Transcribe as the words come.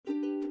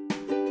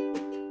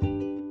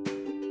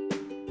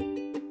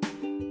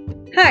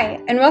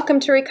Hi, and welcome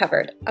to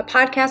Recovered, a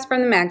podcast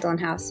from the Magdalene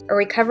House, a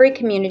recovery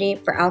community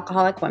for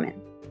alcoholic women.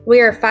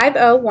 We are a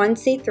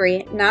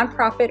 501c3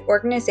 nonprofit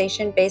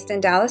organization based in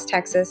Dallas,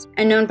 Texas,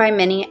 and known by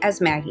many as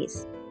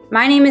Maggies.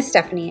 My name is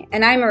Stephanie,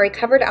 and I am a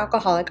recovered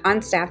alcoholic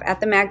on staff at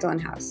the Magdalene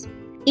House.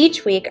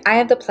 Each week, I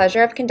have the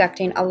pleasure of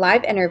conducting a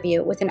live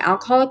interview with an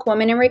alcoholic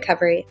woman in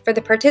recovery for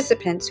the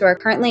participants who are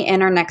currently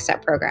in our Next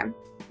Step program.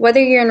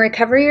 Whether you're in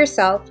recovery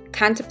yourself,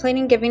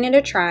 contemplating giving it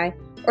a try,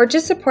 or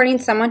just supporting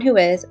someone who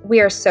is, we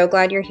are so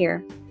glad you're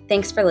here.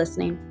 Thanks for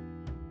listening.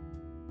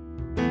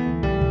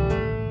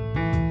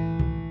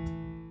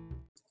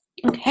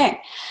 Okay.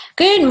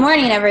 Good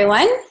morning,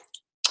 everyone.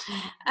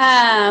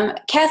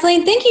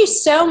 Kathleen, thank you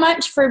so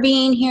much for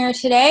being here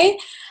today.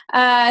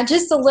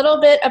 Just a little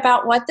bit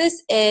about what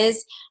this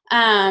is.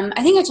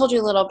 I think I told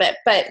you a little bit,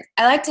 but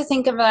I like to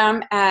think of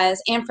them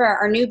as, and for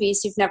our newbies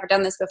who've never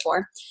done this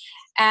before,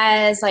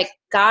 as like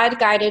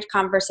God-guided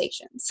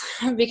conversations,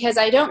 because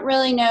I don't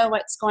really know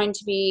what's going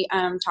to be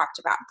talked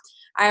about.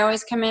 I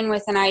always come in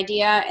with an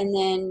idea and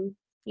then,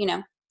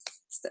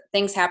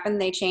 things happen,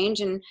 they change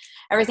and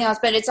everything else,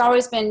 but it's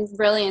always been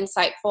really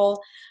insightful.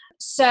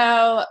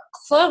 So,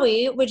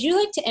 Chloe, would you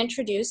like to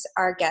introduce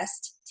our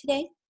guest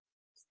today?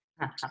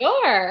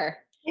 Sure.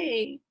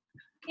 Hey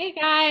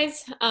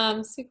guys.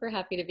 I'm super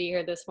happy to be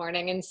here this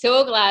morning and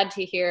so glad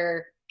to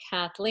hear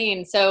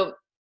Kathleen. So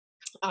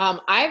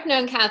I've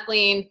known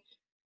Kathleen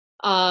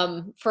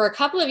for a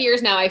couple of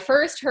years now. I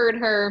first heard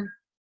her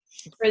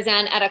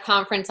present at a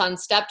conference on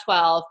Step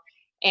 12,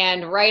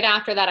 and right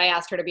after that I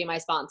asked her to be my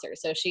sponsor.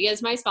 So she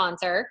is my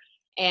sponsor,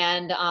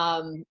 and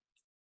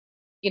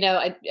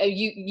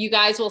you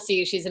guys will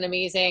see she's an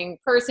amazing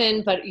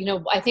person, but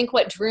I think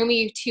what drew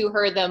me to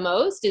her the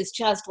most is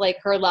just like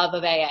her love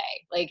of AA.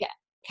 Like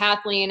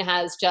Kathleen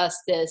has just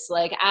this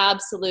like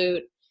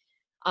absolute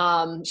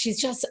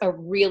she's just a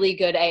really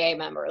good AA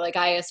member. Like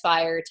I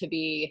aspire to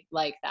be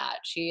like that.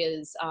 She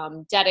is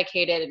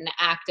dedicated and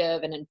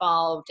active and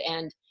involved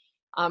and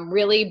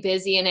really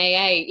busy in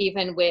AA,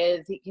 even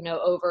with,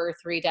 over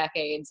 3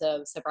 decades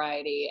of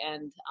sobriety.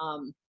 And,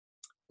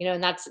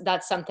 and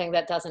that's something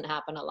that doesn't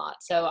happen a lot.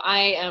 So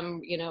I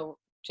am,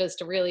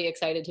 just really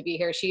excited to be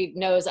here. She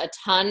knows a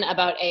ton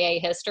about AA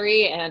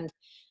history. And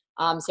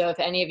so if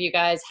any of you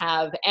guys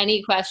have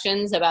any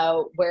questions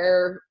about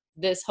where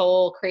this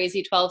whole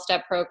crazy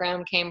 12-step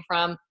program came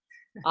from,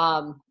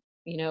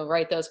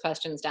 write those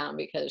questions down,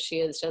 because she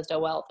is just a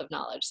wealth of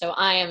knowledge. So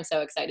I am so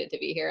excited to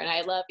be here, and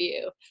I love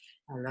you.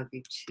 I love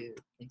you too.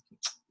 Thank you.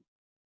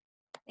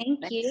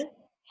 Thank you.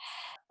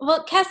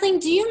 Well, Kathleen,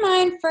 do you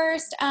mind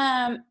first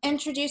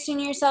introducing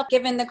yourself,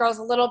 giving the girls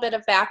a little bit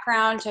of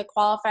background to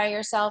qualify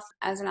yourself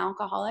as an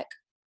alcoholic?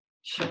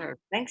 Sure.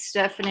 Thanks,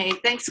 Stephanie.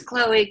 Thanks,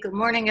 Chloe. Good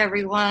morning,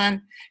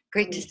 everyone.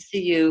 Great to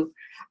see you.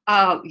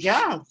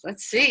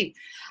 Let's see.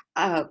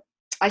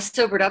 I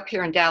sobered up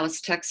here in Dallas,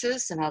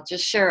 Texas, and I'll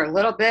just share a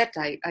little bit.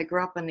 I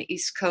grew up on the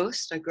East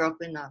Coast. I grew up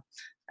in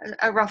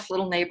a rough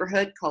little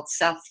neighborhood called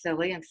South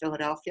Philly in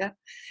Philadelphia.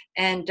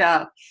 And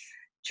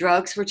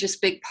drugs were just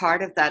a big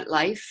part of that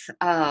life.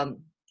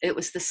 It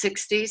was the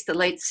 60s, the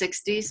late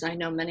 60s. And I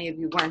know many of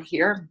you weren't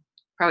here.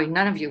 Probably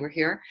none of you were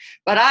here.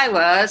 But I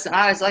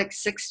was like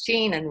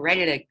 16 and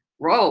ready to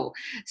roll.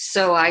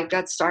 So I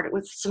got started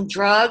with some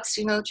drugs,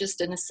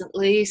 just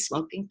innocently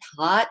smoking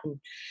pot, and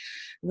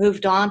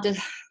moved on to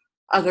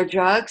other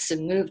drugs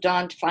and moved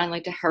on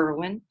finally to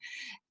heroin.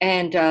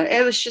 And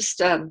it was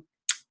just,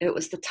 it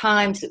was the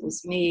times, it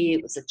was me,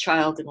 it was a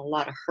child in a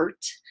lot of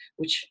hurt,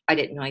 which I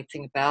didn't know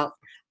anything about.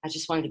 I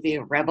just wanted to be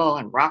a rebel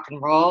and rock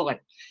and roll. And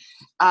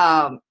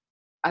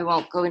I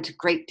won't go into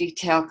great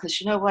detail,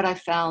 because you know what I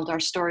found? Our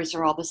stories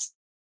are all the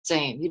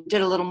same. You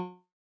did a little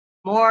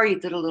more, you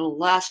did a little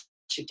less,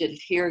 you did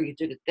it here, you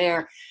did it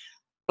there.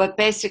 But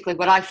basically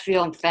what I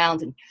feel and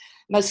found in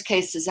most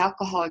cases,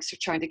 alcoholics are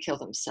trying to kill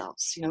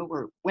themselves.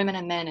 We're women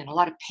and men in a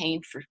lot of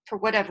pain for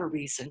whatever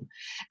reason.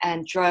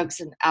 And drugs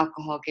and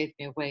alcohol gave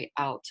me a way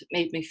out. It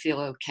made me feel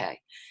okay.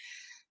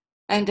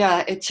 And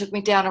it took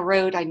me down a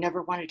road I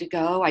never wanted to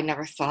go. I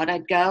never thought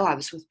I'd go. I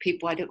was with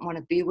people I didn't want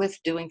to be with,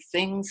 doing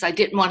things I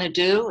didn't want to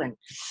do, and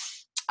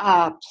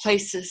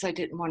places I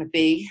didn't want to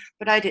be.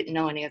 But I didn't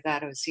know any of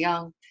that. I was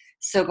young.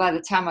 So by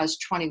the time I was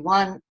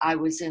 21, I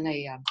was in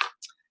a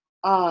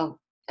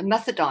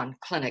methadone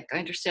clinic. I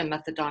understand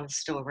methadone is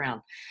still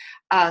around.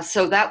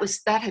 So that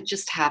had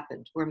just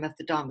happened, where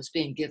methadone was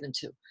being given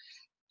to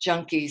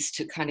junkies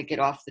to kind of get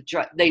off the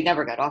drug. They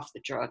never got off the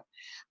drug.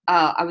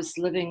 I was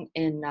living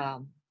in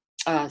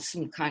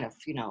some kind of,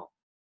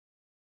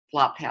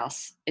 flop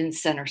house in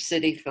Center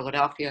City,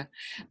 Philadelphia,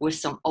 with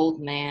some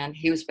old man.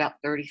 He was about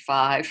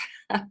 35.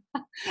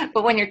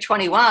 But when you're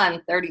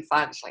 21,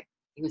 35 is like,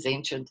 he was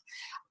ancient.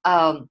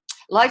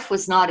 Life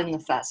was not in the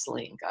fast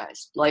lane,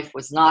 guys. Life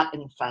was not in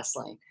the fast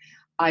lane.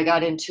 I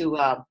got into,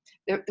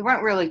 there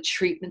weren't really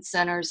treatment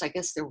centers. I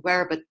guess there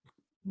were, but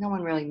no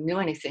one really knew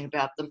anything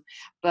about them.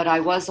 But I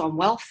was on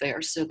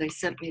welfare, so they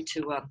sent me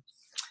to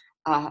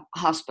a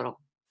hospital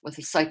with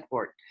a psych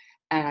ward.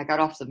 And I got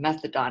off the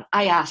methadone.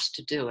 I asked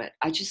to do it.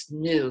 I just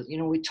knew,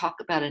 we talk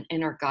about an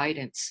inner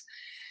guidance.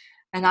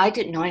 And I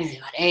didn't know anything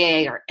about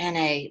AA or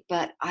NA,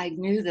 but I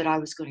knew that I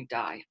was going to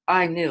die.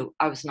 I knew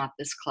I was not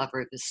this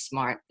clever, this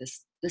smart,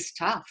 this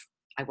tough.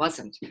 I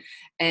wasn't.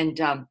 And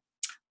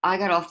I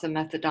got off the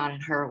methadone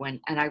and heroin,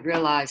 and I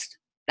realized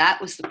that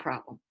was the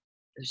problem.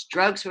 Those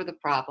drugs were the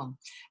problem,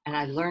 and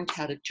I learned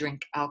how to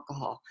drink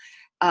alcohol.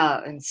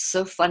 And it's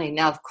so funny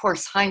now. Of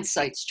course,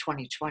 hindsight's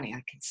 2020.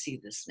 I can see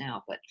this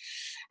now, but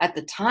at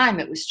the time,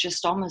 it was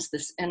just almost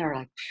this inner,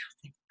 like,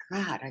 thank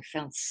God, I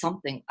found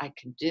something I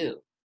can do,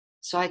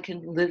 so I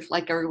can live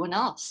like everyone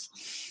else.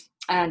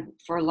 And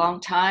for a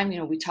long time,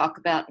 we talk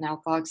about in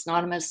Alcoholics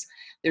Anonymous,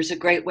 there's a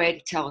great way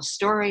to tell a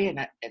story,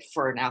 and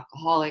for an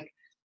alcoholic,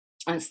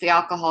 and it's the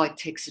alcoholic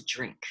takes a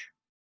drink,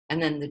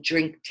 and then the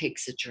drink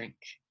takes a drink,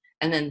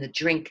 and then the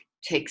drink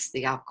takes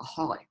the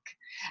alcoholic.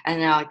 And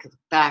now I could look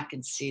back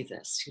and see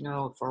this.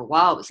 For a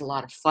while, it was a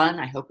lot of fun.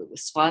 I hope it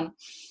was fun.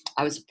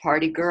 I was a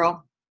party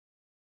girl.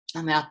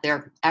 I'm out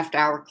there after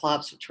hour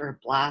clubs, which were a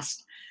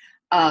blast,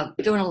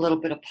 doing a little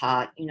bit of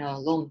pot, a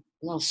little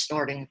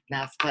snorting of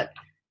meth, but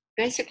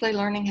basically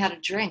learning how to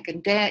drink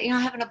and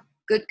having a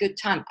good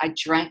time. I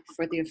drank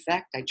for the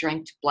effect. I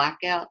drank to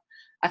blackout.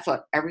 I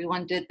thought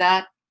everyone did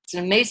that. It's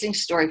an amazing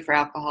story for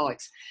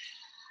alcoholics.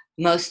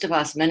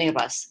 Many of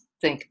us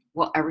think,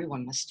 well,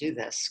 everyone must do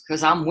this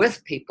because I'm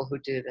with people who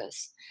do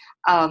this.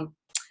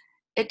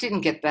 It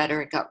didn't get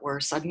better. It got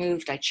worse. I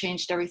moved. I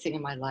changed everything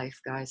in my life,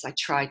 guys. I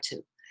tried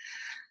to.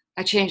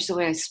 I changed the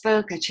way I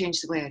spoke. I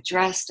changed the way I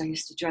dressed. I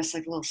used to dress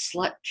like a little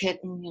slut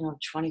kitten,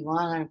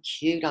 21. I'm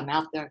cute. I'm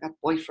out there. I got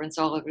boyfriends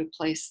all over the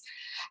place.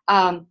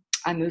 I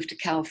moved to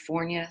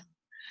California,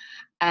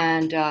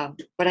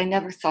 but I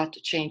never thought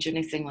to change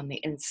anything on the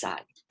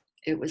inside.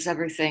 It was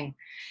everything.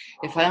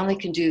 If I only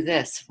can do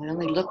this, if I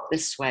only look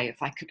this way,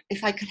 if I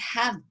could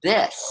have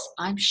this,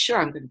 I'm sure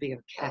I'm going to be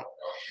okay.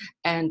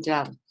 And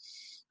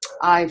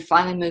I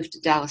finally moved to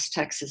Dallas,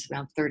 Texas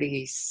around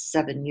 38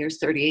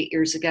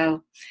 years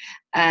ago.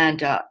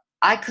 And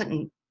I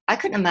couldn't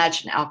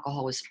imagine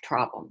alcohol was a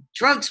problem.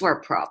 Drugs were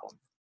a problem.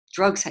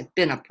 Drugs had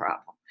been a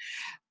problem.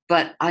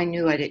 But I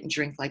knew I didn't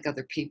drink like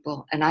other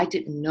people, and I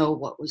didn't know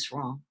what was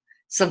wrong.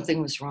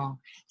 Something was wrong.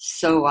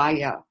 So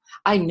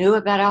I knew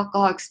about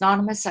Alcoholics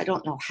Anonymous. I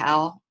don't know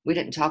how. We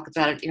didn't talk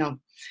about it,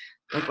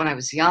 like when I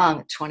was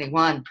young at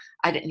 21,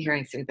 I didn't hear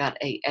anything about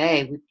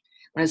AA.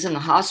 When I was in the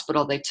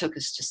hospital, they took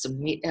us to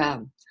some,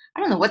 I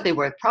don't know what they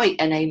were, probably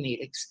NA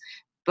meetings,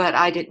 but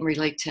I didn't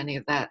relate to any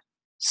of that.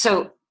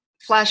 So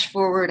flash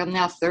forward, I'm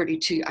now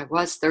 32. I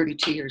was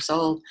 32 years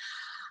old.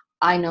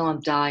 I know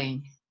I'm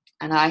dying.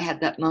 And I had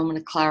that moment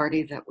of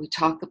clarity that we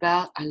talk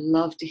about. I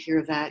love to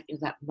hear that,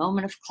 that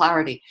moment of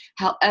clarity,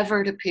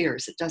 however it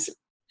appears.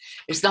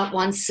 There's not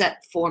one set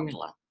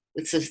formula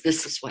that says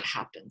this is what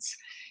happens.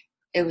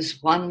 It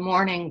was one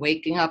morning,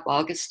 waking up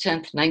August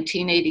 10th,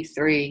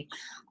 1983.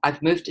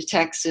 I've moved to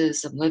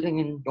Texas. I'm living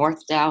in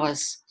North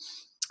Dallas.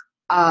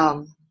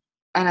 And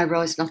I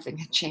realized nothing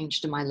had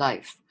changed in my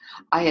life.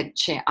 I had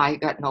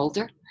gotten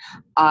older.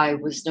 I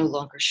was no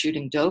longer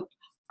shooting dope.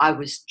 I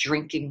was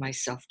drinking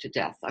myself to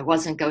death. I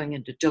wasn't going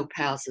into dope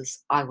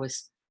houses. I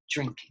was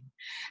drinking.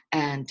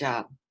 And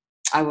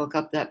I woke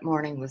up that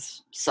morning with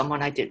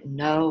someone I didn't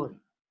know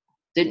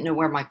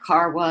where my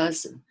car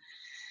was, and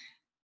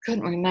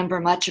couldn't remember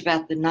much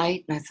about the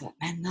night. And I thought,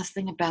 man,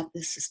 nothing about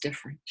this is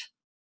different.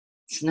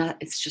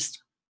 It's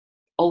just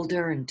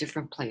older and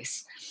different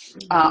place.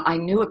 I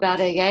knew about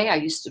AA. I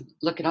used to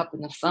look it up in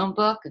the phone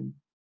book, and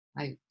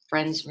my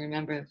friends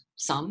remember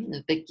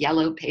the big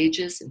yellow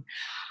pages, and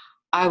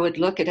I would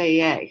look at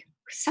AA.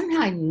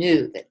 Somehow I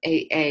knew that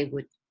AA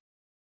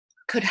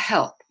could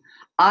help.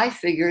 I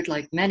figured,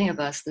 like many of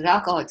us, that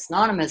Alcoholics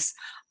Anonymous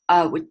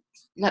would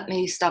let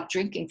me stop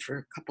drinking for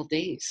a couple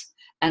days.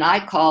 And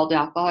I called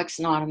Alcoholics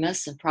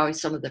Anonymous, and probably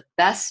some of the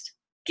best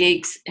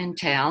gigs in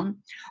town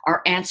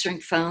are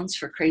answering phones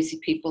for crazy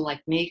people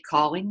like me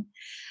calling,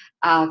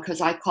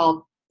 because I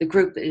called the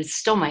group. It's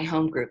still my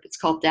home group. It's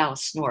called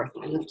Dallas North.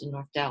 I lived in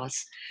North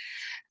Dallas.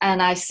 And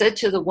I said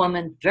to the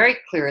woman very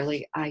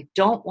clearly, I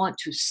don't want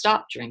to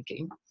stop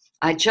drinking.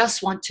 I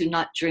just want to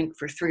not drink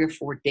for 3 or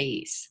 4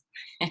 days.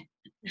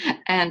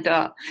 And,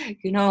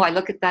 I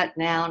look at that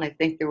now, and I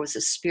think there was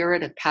a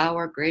spirit, a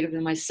power greater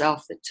than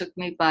myself that took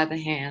me by the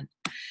hand.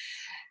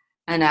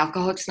 And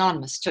Alcoholics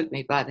Anonymous took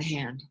me by the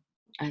hand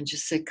and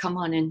just said, come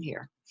on in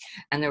here.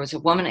 And there was a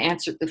woman who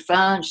answered the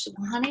phone. She said,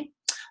 well, honey,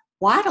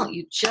 why don't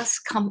you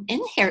just come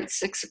in here at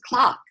 6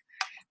 o'clock?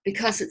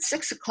 Because at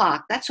 6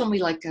 o'clock, that's when we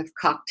like to have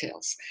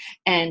cocktails.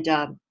 And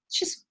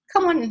just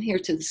come on in here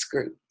to this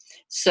group.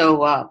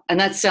 So, and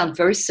that sounds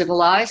very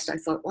civilized. I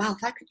thought, wow,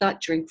 if I could not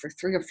drink for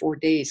 3 or 4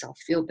 days, I'll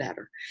feel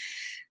better.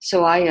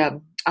 So I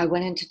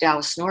went into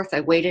Dallas North.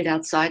 I waited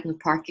outside in the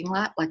parking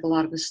lot like a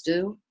lot of us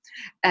do.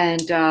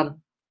 And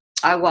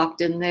I walked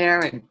in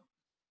there, and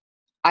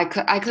I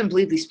couldn't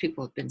believe these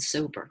people have been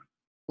sober,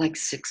 like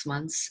 6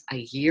 months, a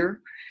year.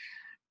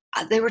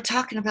 They were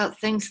talking about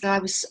things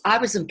that I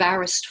was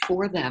embarrassed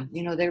for them.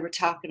 They were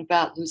talking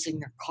about losing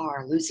their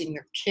car, losing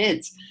their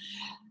kids,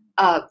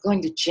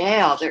 going to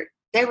jail.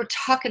 They were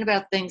talking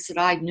about things that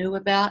I knew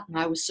about and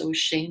I was so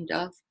ashamed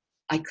of.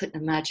 I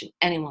couldn't imagine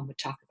anyone would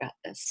talk about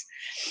this.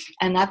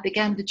 And that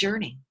began the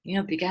journey,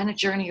 began a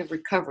journey of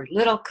recovery.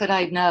 Little could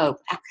I know,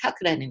 how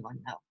could anyone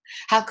know?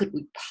 How could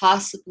we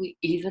possibly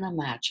even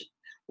imagine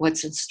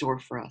what's in store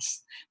for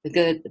us? The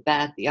good, the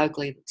bad, the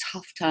ugly, the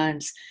tough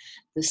times,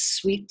 the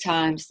sweet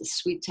times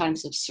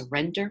of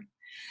surrender.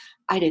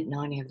 I didn't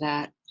know any of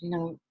that.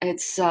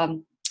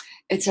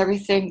 It's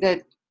everything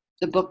that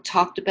the book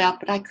talked about,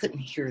 but I couldn't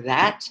hear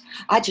that.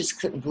 I just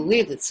couldn't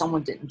believe that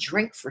someone didn't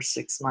drink for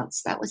 6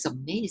 months. That was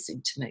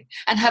amazing to me.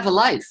 And have a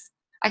life.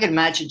 I could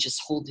imagine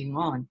just holding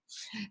on.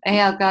 And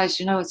yeah, guys,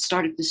 it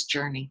started this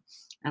journey.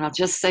 And I'll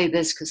just say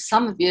this, because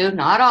some of you,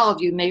 not all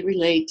of you, may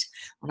relate.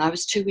 When I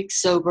was 2 weeks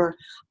sober,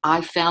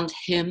 I found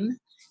him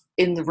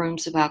in the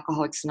rooms of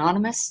Alcoholics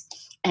Anonymous.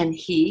 And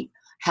he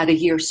had a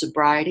year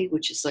sobriety,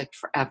 which is like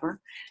forever.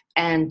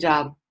 And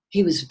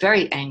he was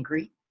very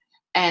angry.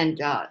 And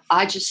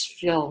I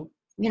just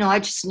I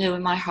just knew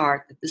in my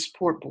heart that this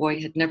poor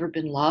boy had never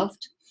been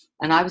loved.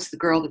 And I was the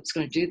girl that was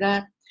going to do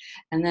that.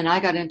 And then I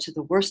got into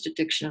the worst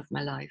addiction of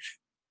my life,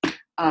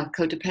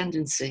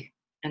 codependency,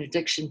 an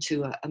addiction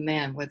to a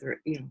man,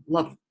 whether, a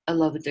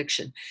love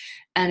addiction.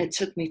 And it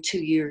took me 2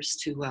 years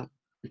to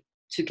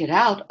get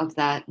out of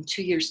that and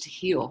 2 years to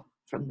heal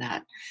from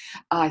that.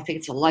 I think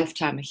it's a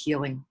lifetime of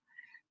healing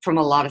from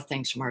a lot of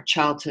things, from our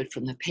childhood,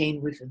 from the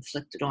pain we've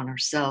inflicted on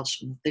ourselves,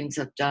 from the things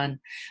I've done.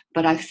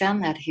 But I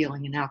found that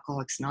healing in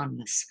Alcoholics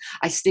Anonymous.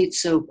 I stayed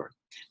sober.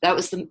 That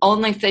was the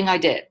only thing I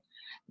did.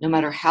 No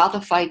matter how the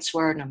fights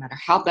were, no matter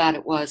how bad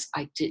it was,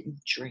 I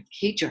didn't drink.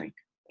 He drank,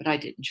 but I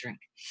didn't drink.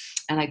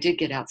 And I did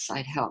get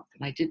outside help.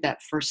 And I did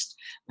that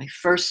my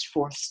first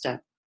fourth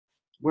step,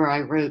 where I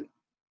wrote,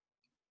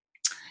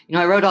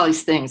 I wrote all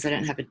these things. I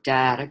didn't have a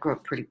dad. I grew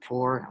up pretty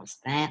poor, and I was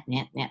that.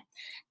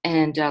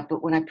 And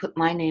but when I put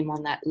my name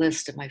on that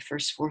list of my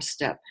first fourth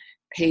step,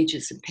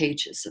 pages and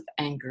pages of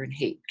anger and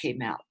hate came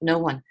out.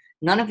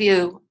 None of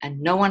you, and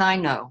no one I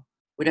know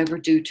would ever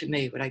do to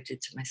me what I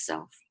did to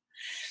myself.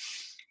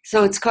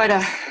 So it's quite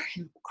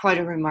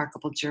a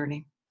remarkable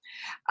journey.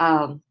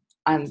 I'm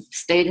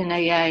stayed in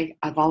AA.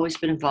 I've always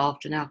been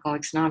involved in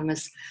Alcoholics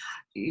Anonymous.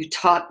 You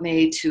taught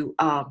me to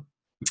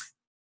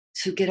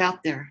get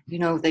out there.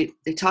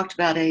 They talked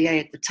about AA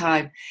at the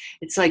time.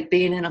 It's like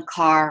being in a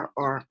car,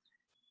 or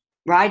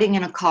riding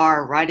in a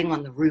car, or riding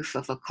on the roof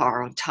of a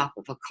car, on top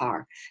of a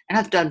car. And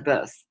I've done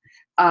both,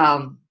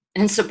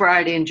 in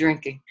sobriety and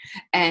drinking.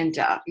 And,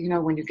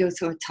 when you go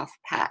through a tough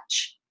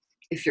patch,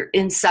 if you're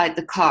inside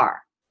the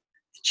car,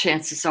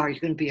 chances are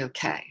you're going to be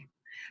okay.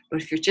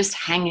 But if you're just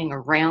hanging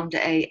around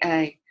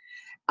AA,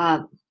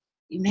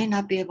 you may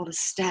not be able to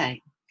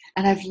stay.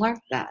 And I've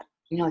learned that.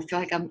 I feel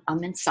like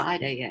I'm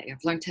inside AA.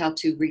 I've learned how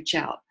to reach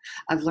out.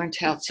 I've learned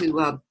how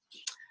to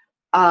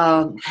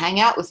hang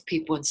out with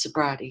people in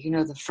sobriety.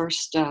 The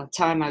first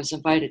time I was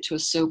invited to a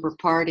sober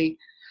party,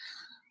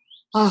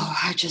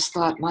 I just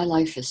thought, my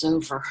life is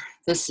over.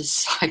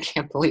 I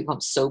can't believe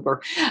I'm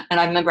sober. And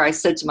I remember I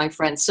said to my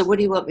friend, so what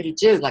do you want me to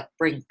do? Like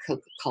bring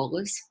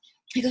Coca-Colas?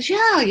 He goes,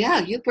 yeah,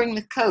 you bring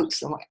the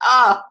Cokes. I'm like,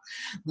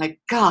 my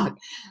God.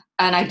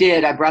 And I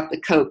did. I brought the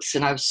Cokes,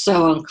 and I was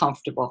so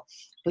uncomfortable.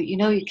 But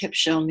you kept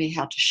showing me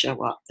how to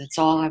show up. That's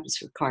all I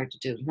was required to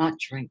do. Not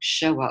drink,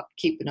 show up,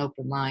 keep an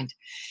open mind,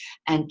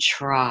 and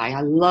try. I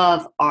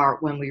love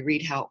art when we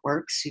read how it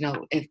works.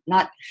 If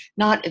not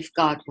if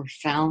God were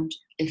found,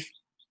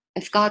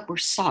 if God were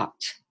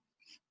sought.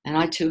 And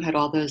I too had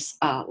all those,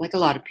 like a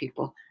lot of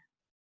people.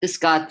 This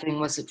God thing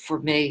wasn't for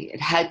me. It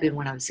had been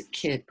when I was a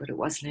kid, but it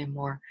wasn't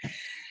anymore.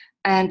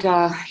 And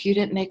you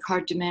didn't make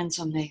hard demands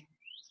on me.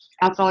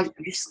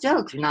 You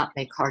still do not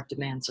make hard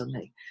demands on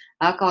me.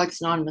 Alcoholics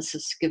Anonymous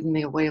has given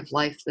me a way of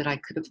life that I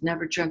could have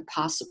never dreamt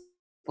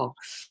possible.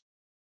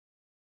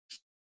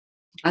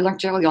 I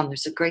learned early on,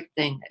 there's a great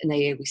thing in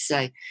AA we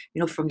say,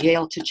 from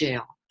Yale to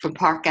jail, from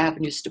park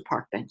avenues to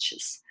park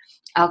benches.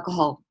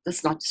 Alcohol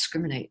does not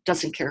discriminate,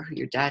 doesn't care who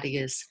your daddy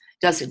is,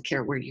 doesn't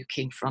care where you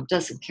came from,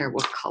 doesn't care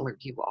what color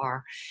you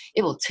are.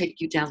 It will take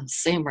you down the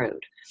same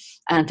road.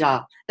 And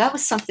that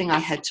was something I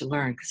had to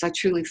learn, because I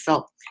truly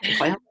felt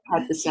if I only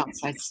had this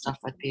outside stuff,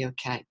 I'd be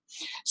okay.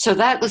 So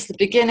that was the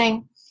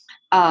beginning.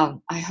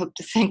 I hope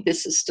to think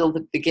this is still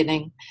the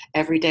beginning.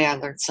 Every day I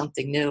learned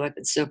something new. I've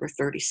been sober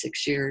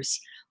 36 years.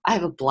 I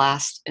have a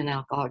blast in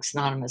Alcoholics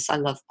Anonymous. I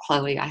love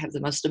Chloe. I have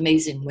the most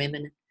amazing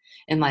women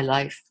in my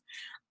life.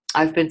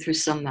 I've been through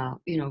some,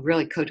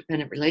 really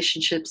codependent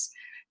relationships.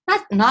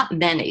 Not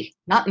many.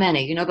 By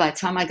the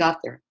time I got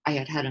there, I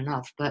had had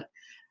enough. But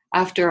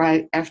after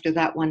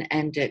that one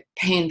ended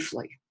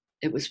painfully,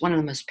 it was one of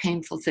the most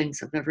painful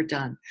things I've ever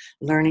done.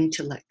 Learning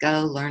to let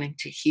go, learning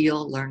to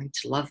heal, learning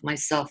to love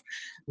myself,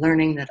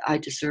 learning that I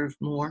deserve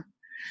more,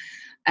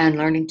 and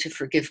learning to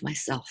forgive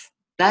myself.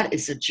 That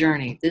is a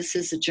journey. This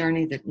is a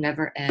journey that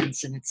never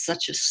ends, and it's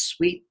such a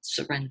sweet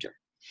surrender.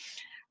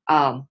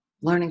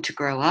 Learning to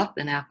grow up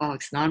in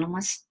Alcoholics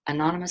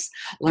Anonymous,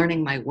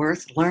 learning my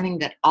worth, learning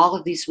that all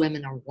of these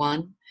women are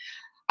one.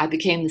 I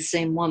became the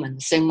same woman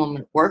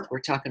at work. We're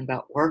talking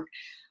about work.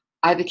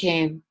 I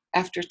became,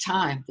 after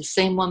time, the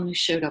same woman who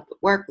showed up at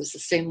work was the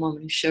same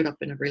woman who showed up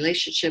in a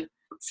relationship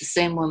It's the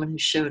same woman who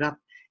showed up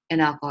in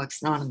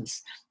Alcoholics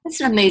Anonymous. It's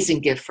an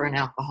amazing gift for an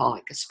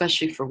alcoholic,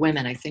 especially for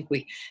women. I think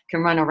we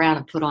can run around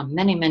and put on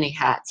many, many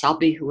hats. I'll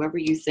be whoever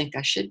you think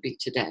I should be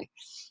today.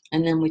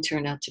 And then we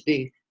turn out to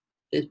be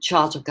the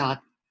child of God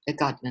that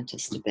God meant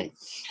us to be.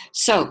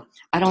 So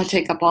I don't want to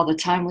take up all the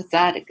time with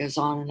that. It goes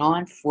on and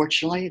on.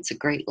 Fortunately, it's a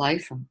great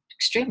life. I'm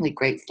extremely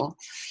grateful.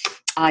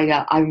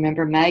 I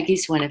remember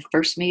Maggie's when at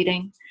first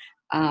meeting,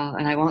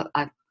 and I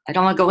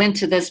don't want to go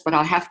into this, but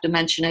I'll have to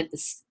mention it.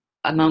 This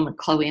a moment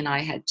Chloe and I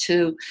had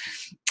too.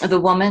 The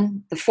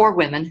 4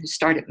 women who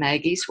started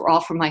Maggie's were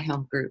all from my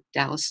home group,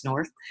 Dallas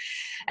North.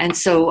 And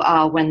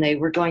so when they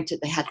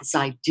had this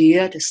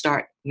idea to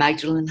start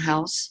Magdalene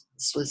House.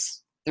 This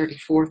was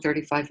 34,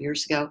 35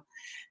 years ago.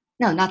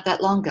 No, not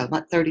that long ago,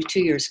 about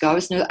 32 years ago.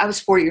 I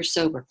was 4 years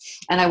sober,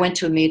 and I went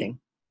to a meeting.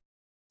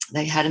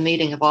 They had a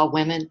meeting of all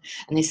women,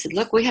 and they said,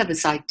 look, we have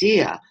this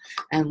idea,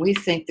 and we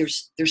think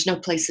there's no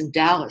place in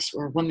Dallas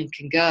where a woman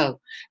can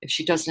go if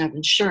she doesn't have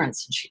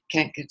insurance and she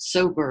can't get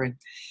sober.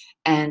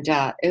 And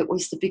it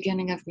was the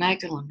beginning of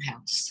Magdalene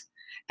House.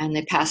 And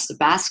they passed the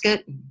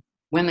basket, and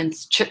women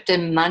chipped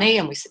in money,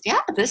 and we said,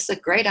 yeah, this is a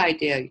great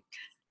idea.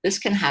 This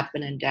can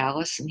happen in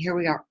Dallas. And here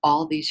we are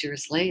all these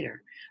years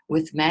later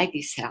with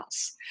Maggie's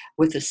House,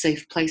 with a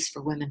safe place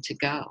for women to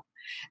go.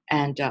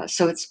 And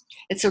so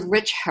it's a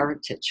rich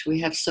heritage. We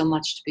have so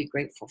much to be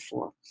grateful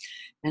for.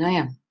 And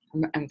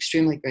I'm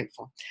extremely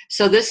grateful.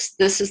 So this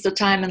is the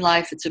time in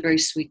life. It's a very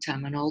sweet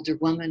time. An older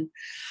woman.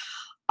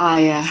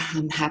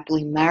 I'm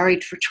happily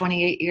married for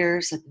 28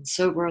 years. I've been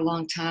sober a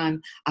long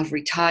time. I've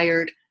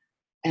retired.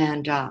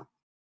 And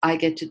I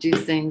get to do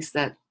things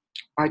that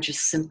are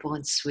just simple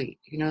and sweet,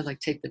 like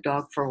take the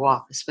dog for a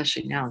walk,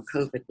 especially now in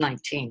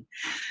COVID-19.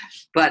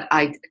 But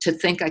to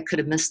think I could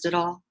have missed it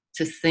all,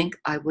 to think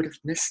I would have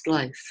missed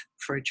life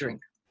for a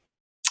drink.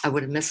 I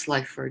would have missed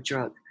life for a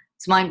drug.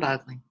 It's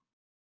mind-boggling.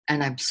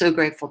 And I'm so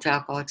grateful to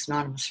Alcoholics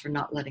Anonymous for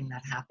not letting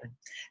that happen.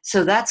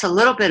 So that's a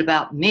little bit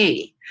about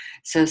me.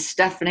 So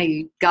Stephanie,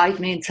 you guide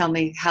me and tell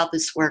me how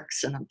this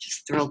works. And I'm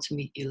just thrilled to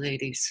meet you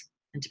ladies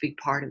and to be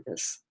part of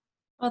this.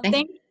 Well,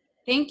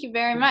 thank you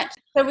very much.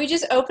 So we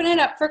just open it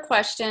up for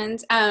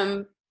questions.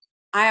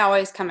 I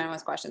always come in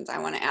with questions I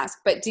want to ask.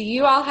 But do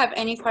you all have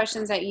any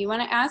questions that you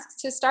want to ask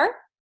to start?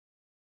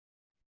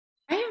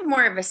 I have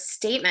more of a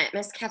statement,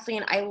 Miss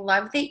Kathleen. I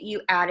love that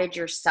you added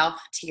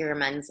yourself to your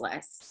men's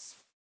list.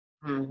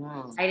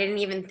 Mm-hmm. I didn't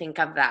even think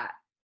of that.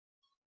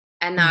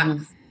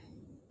 And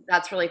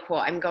that's really cool.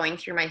 I'm going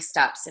through my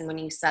steps. And when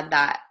you said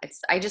that,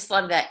 I just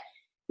love that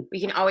we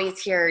can always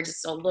hear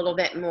just a little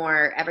bit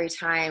more every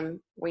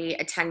time we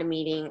attend a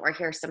meeting or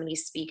hear somebody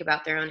speak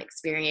about their own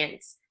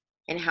experience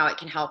and how it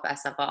can help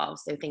us evolve.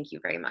 So thank you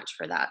very much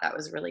for that. That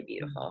was really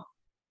beautiful.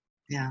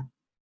 Yeah,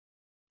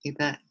 you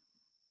bet.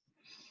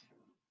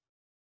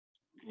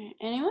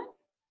 Anyone?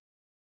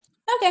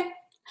 Okay.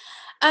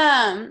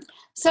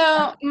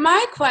 So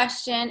my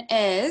question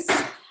is,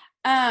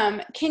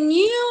 can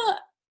you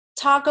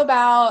talk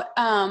about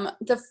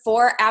the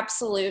 4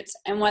 absolutes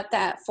and what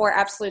that 4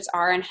 absolutes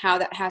are and how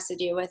that has to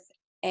do with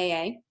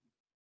AA?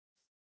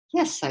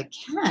 Yes, I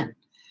can.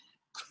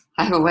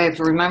 I have a way of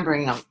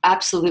remembering them.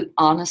 Absolute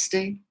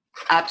honesty,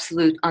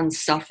 absolute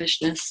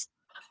unselfishness,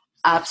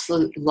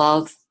 absolute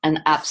love, and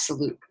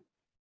absolute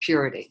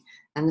purity.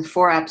 And the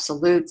 4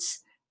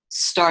 absolutes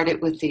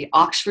started with the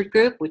Oxford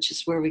group, which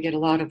is where we get a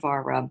lot of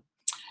our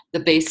the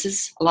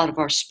basis. A lot of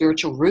our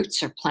spiritual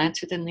roots are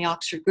planted in the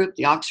Oxford group.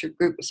 The Oxford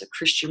group was a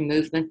Christian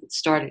movement that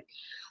started,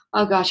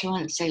 I want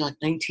to say like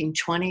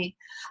 1920.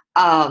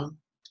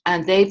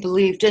 And they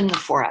believed in the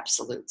 4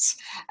 absolutes.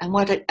 And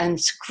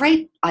it's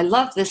great. I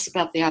love this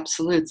about the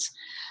absolutes.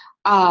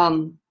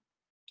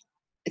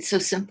 It's so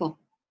simple.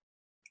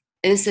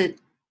 Is it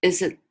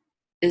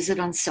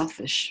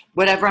unselfish?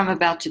 Whatever I'm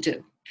about to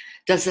do,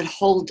 does it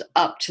hold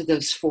up to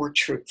those 4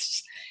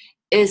 truths?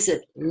 Is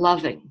it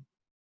loving?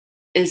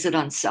 Is it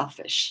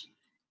unselfish?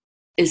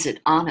 Is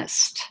it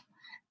honest?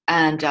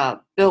 And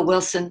Bill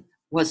Wilson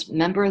was a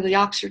member of the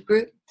Oxford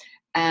group,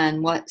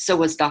 and so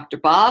was Dr.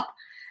 Bob,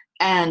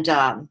 and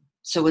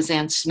so was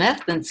Ann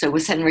Smith, and so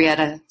was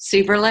Henrietta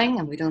Sieberling,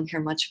 and we don't hear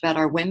much about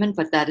our women,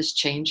 but that is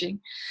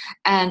changing.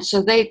 And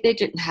so they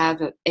didn't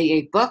have an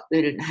AA book.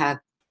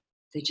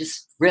 They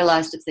just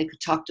realized if they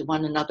could talk to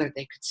one another,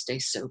 they could stay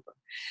sober.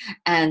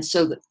 And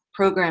so the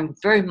program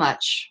very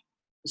much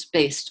was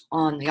based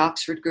on the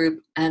Oxford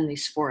group and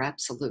these 4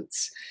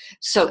 absolutes.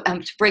 So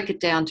to break it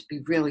down to be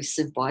really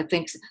simple, I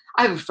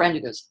have a friend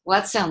who goes, well,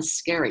 that sounds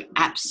scary.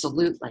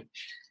 Absolutely.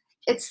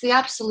 It's the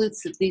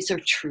absolutes that these are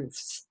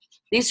truths.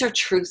 These are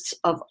truths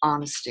of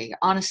honesty.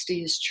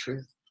 Honesty is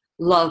truth.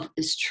 Love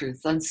is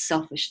truth.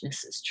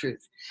 Unselfishness is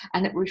truth.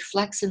 And it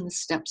reflects in the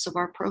steps of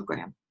our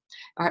program.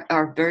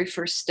 Our very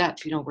first step,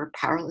 we're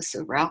powerless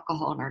over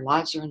alcohol and our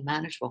lives are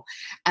unmanageable.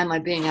 Am I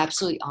being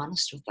absolutely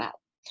honest with that?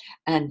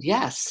 And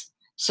yes.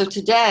 So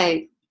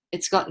today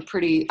it's gotten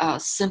pretty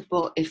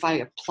simple. If I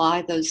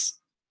apply those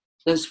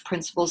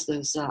principles,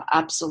 those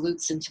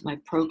absolutes into my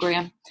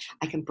program,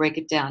 I can break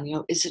it down.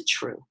 Is it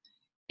true?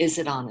 Is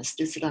it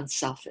honest? Is it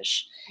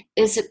unselfish?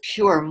 Is it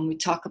pure? When we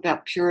talk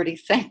about purity,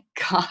 thank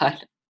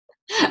God.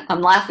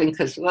 I'm laughing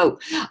because, whoa,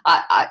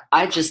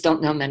 I just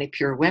don't know many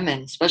pure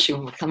women, especially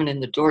when we're coming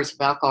in the doors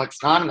of Alcoholics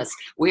Anonymous.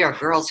 We are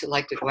girls who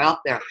like to go out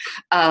there.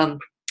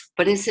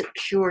 But is it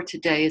pure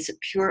today? Is it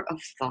pure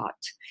of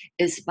thought?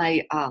 Is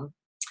my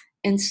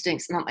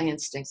instincts, not my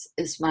instincts,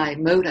 is my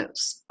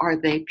motives, are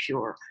they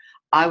pure?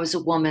 I was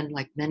a woman,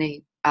 like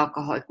many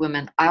alcoholic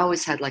women. I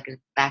always had like a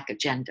back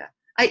agenda.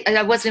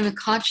 I wasn't even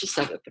conscious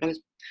of it, but I was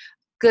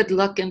good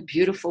looking,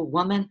 beautiful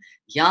woman,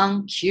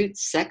 young, cute,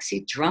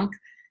 sexy, drunk.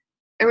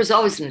 There was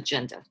always an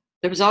agenda.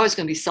 There was always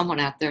going to be someone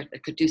out there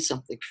that could do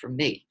something for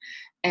me.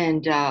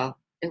 And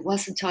it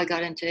wasn't until I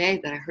got into AA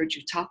that I heard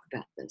you talk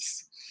about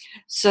this.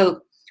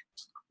 So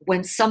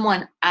when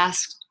someone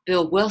asked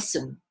Bill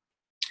Wilson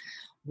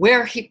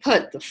where he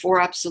put the 4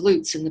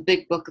 absolutes in the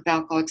big book of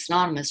Alcoholics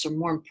Anonymous, or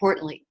more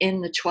importantly,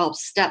 in the 12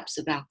 steps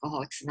of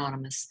Alcoholics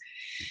Anonymous,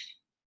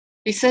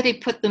 he said he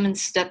put them in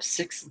steps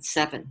 6 and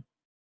 7.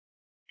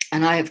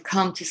 And I have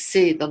come to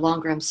see, the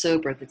longer I'm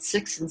sober, that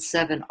 6 and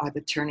 7 are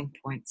the turning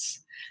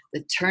points.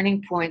 The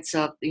turning points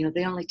of, they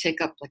only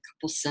take up like a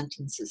couple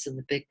sentences in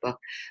the big book,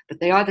 but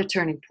they are the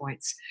turning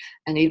points.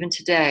 And even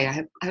today, I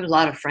have a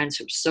lot of friends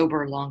who are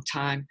sober a long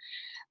time.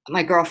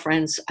 My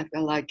girlfriends, I've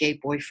got a lot of gay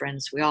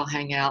boyfriends. We all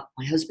hang out.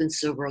 My husband's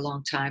sober a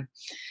long time.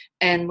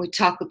 And we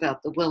talk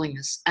about the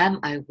willingness. Am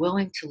I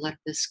willing to let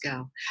this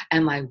go?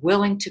 Am I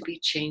willing to be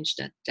changed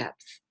at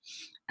depth?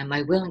 Am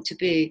I willing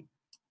to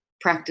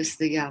practice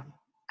the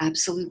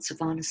absolutes of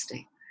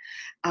honesty?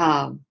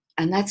 And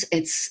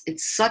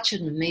it's such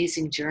an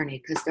amazing journey,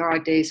 because there are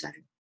days I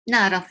think, no,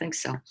 I don't think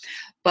so.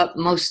 But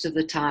most of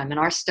the time, and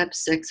our step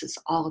 6 is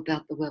all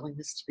about the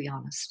willingness to be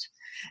honest.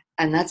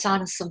 And that's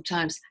honest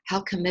sometimes.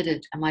 How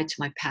committed am I to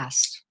my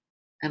past?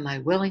 Am I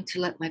willing to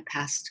let my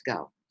past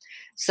go?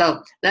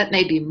 So that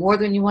may be more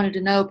than you wanted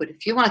to know, but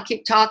if you want to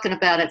keep talking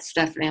about it,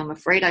 Stephanie, I'm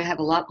afraid I have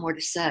a lot more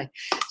to say.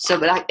 So,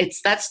 but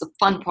that's the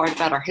fun part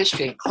about our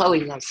history, and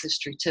Chloe loves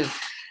history too,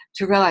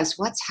 to realize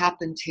what's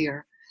happened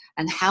here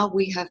and how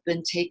we have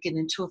been taken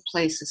into a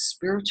place, a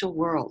spiritual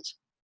world.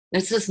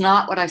 This is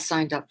not what I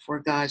signed up for,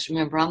 guys.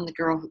 Remember, I'm the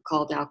girl who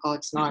called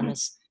Alcoholics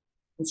Anonymous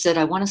and said,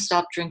 I want to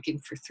stop drinking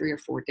for 3 or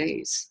 4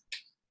 days.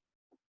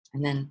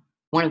 And then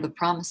one of the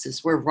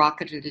promises, we're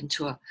rocketed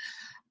into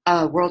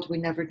a world we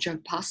never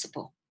dreamt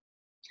possible.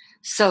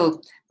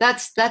 So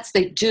that's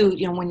they do,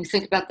 when you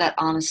think about that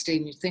honesty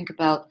and you think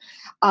about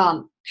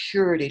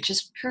purity,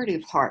 just purity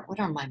of heart. What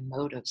are my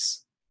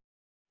motives?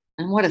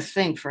 And what a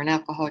thing for an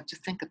alcoholic to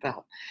think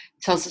about.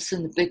 It tells us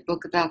in the big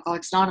book of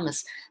Alcoholics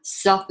Anonymous,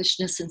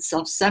 selfishness and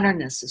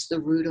self-centeredness is the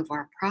root of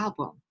our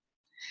problem.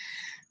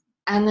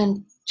 And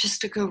then just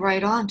to go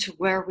right on to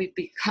where we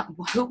become,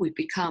 who we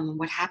become, and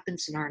what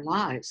happens in our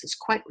lives is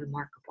quite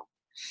remarkable.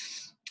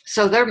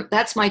 So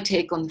that's my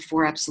take on the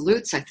 4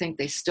 absolutes. I think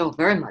they still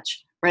very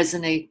much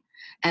resonate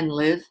and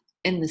live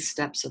in the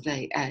steps of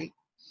AA,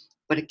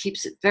 but it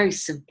keeps it very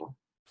simple.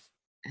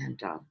 And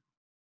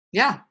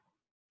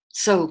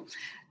so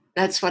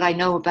that's what I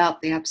know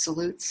about the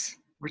absolutes.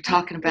 We're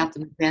talking about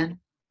them again.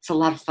 It's a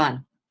lot of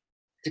fun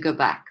to go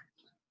back.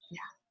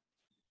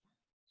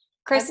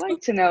 I'd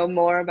like to know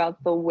more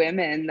about the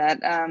women that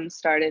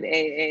started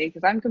AA,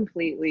 because I'm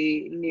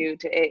completely new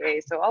to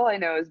AA, so all I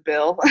know is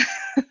Bill.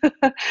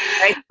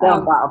 Right?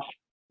 Bob.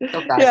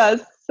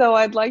 Yes, so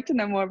I'd like to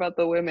know more about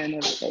the women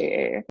of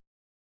AA.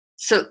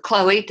 So,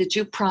 Chloe, did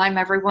you prime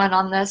everyone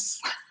on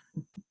this?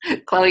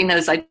 Chloe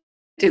knows I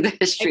do the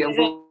history of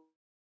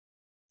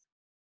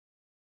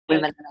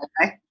women.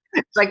 Okay?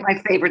 It's like my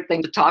favorite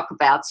thing to talk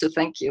about, so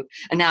thank you.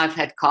 And now I've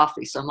had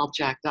coffee, so I'm all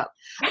jacked up,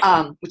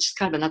 which is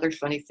kind of another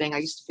funny thing. I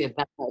used to be a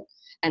bedhead,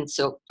 and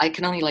so I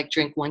can only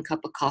drink 1 cup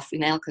of coffee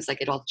now because I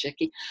get all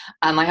jicky.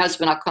 My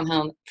husband, I'll come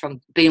home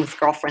from being with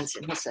girlfriends,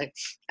 and he'll say,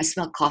 I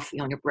smell coffee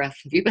on your breath.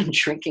 Have you been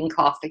drinking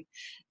coffee?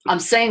 I'm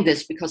saying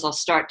this because I'll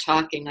start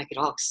talking. I get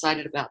all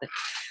excited about it.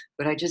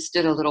 But I just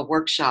did a little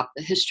workshop,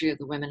 the history of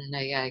the women in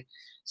AA.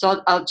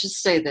 So I'll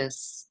just say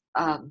this.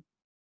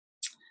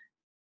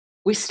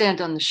 We stand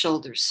on the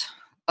shoulders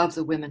of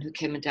the women who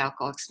came into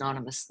Alcoholics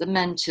Anonymous, the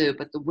men too,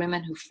 but the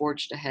women who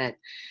forged ahead.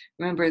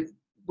 Remember,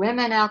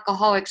 women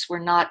alcoholics were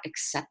not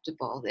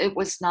acceptable. It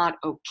was not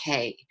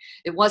okay.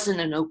 It wasn't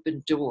an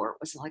open door. It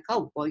wasn't like,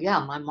 oh, well, yeah,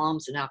 my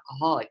mom's an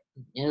alcoholic.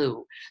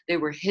 No, they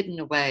were hidden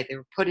away. They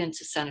were put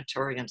into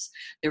sanatoriums.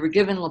 They were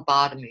given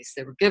lobotomies.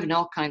 They were given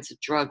all kinds of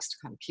drugs to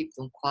kind of keep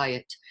them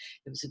quiet.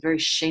 It was a very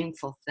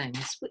shameful thing,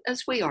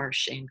 as we are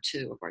ashamed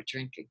too of our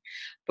drinking.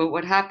 But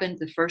what happened,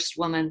 the first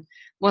woman,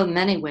 well,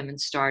 many women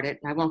started,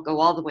 and I won't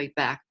go all the way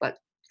back, but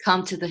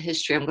come to the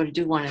history. I'm going to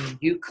do one in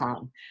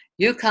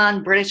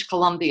Yukon, British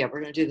Columbia.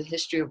 We're going to do the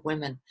history of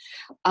women.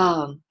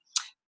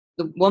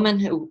 The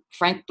woman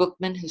Frank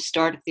Bookman, who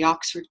started the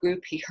Oxford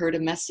group, he heard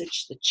a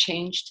message that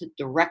changed the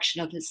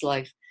direction of his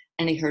life,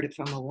 and he heard it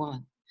from a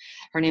woman.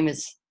 Her name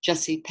is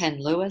Jessie Penn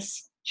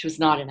Lewis. She was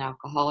not an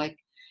alcoholic.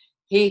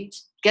 He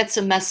gets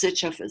a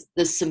message of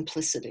the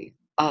simplicity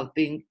of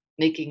being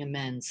making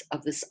amends,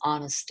 of this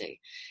honesty.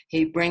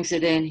 He brings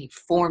it in, he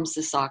forms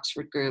this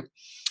Oxford group.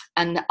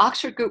 And the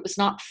Oxford group was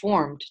not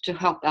formed to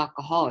help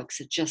alcoholics.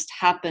 It just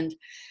happened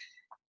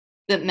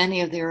that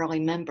many of the early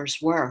members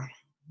were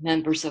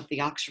members of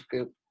the Oxford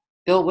group.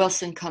 Bill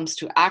Wilson comes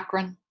to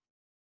Akron.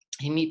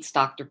 He meets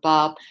Dr.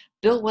 Bob.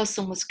 Bill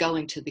Wilson was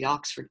going to the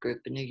Oxford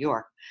group in New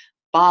York.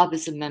 Bob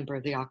is a member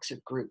of the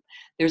Oxford group.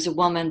 There's a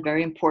woman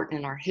very important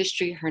in our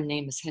history. Her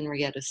name is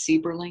Henrietta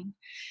Sieberling.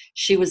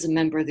 She was a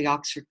member of the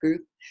Oxford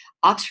group.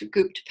 Oxford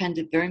group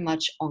depended very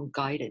much on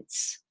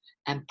guidance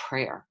and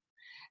prayer.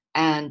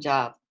 And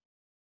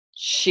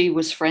she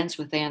was friends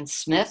with Ann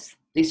Smith.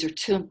 These are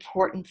two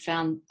important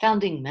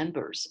founding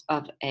members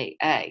of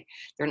AA.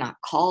 They're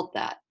not called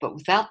that, but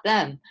without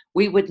them,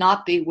 we would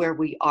not be where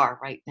we are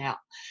right now.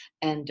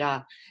 And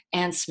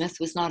Ann Smith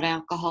was not an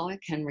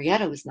alcoholic.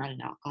 Henrietta was not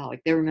an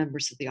alcoholic. They were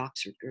members of the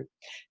Oxford group.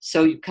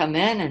 So you come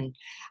in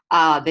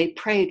and they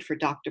prayed for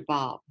Dr.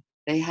 Bob.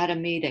 They had a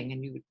meeting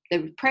and they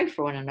would pray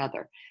for one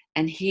another.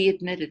 And he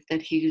admitted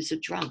that he was a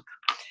drunk.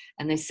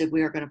 And they said,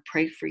 we are going to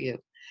pray for you.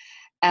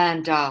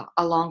 And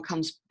along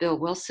comes Bill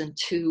Wilson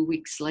 2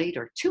 weeks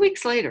later. 2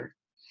 weeks later,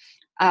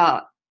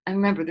 I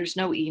remember there's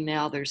no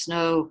email, there's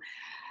no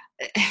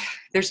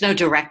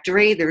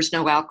directory, there's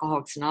no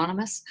Alcoholics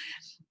Anonymous.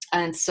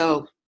 And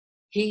so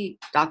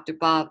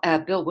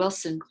Bill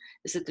Wilson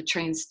is at the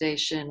train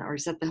station or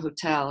he's at the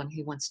hotel and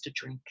he wants to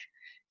drink.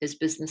 His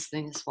business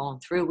thing has fallen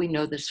through. We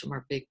know this from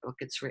our big book,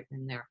 it's written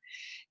in there.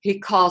 He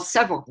calls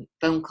several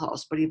phone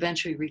calls, but he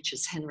eventually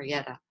reaches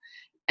Henrietta.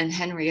 And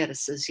Henrietta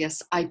says,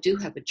 yes, I do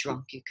have a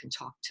drunk you can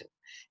talk to.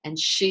 And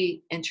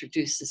she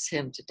introduces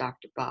him to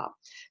Dr. Bob.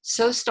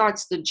 So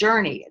starts the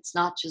journey. It's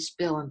not just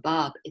Bill and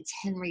Bob, it's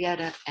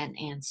Henrietta and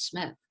Ann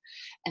Smith.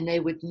 And they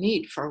would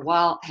meet for a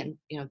while and,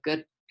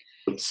 good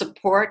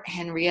support.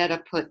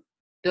 Henrietta put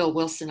Bill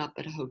Wilson up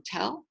at a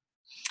hotel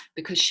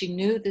because she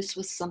knew this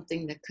was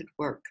something that could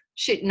work.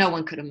 No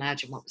one could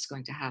imagine what was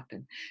going to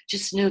happen.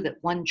 Just knew that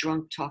one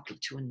drunk talking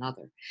to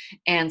another.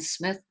 Ann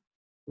Smith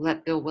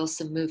let Bill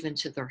Wilson move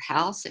into their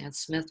house. Ann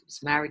Smith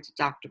was married to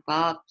Dr.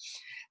 Bob.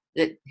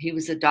 That he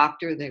was a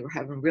doctor. They were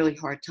having a really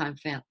hard time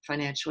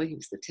financially. He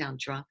was the town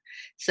drunk.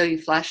 So you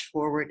flash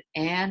forward,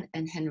 Ann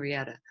and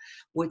Henrietta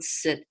would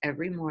sit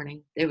every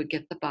morning. They would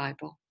get the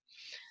Bible.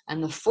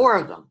 And the four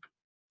of them,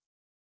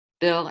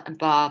 Bill and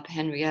Bob,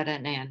 Henrietta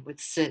and Ann, would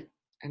sit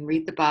and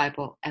read the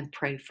Bible and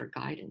pray for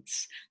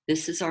guidance.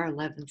 This is our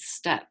 11th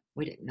step.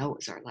 We didn't know it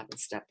was our 11th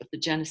step, but the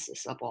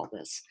genesis of all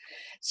this.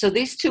 So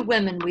these two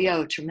women, we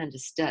owe a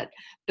tremendous debt.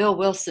 Bill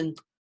Wilson,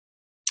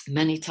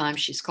 many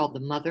times she's called the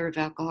mother of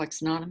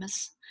Alcoholics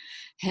Anonymous.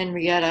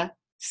 Henrietta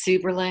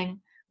Sieberling,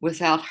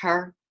 without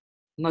her,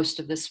 most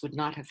of this would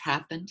not have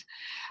happened.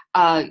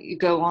 You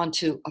go on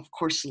to, of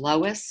course,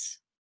 Lois.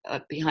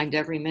 Behind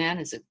every man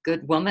is a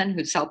good woman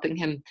who's helping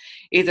him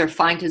either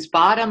find his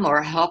bottom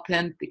or help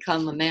him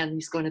become a man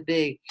he's going to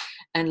be.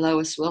 And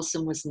Lois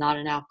Wilson was not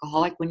an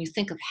alcoholic. When you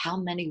think of how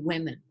many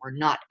women were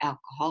not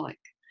alcoholic,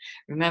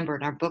 remember,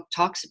 and our book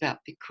talks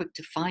about, be quick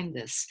to find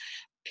this,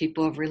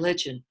 people of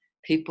religion,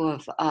 people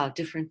of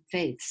different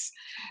faiths.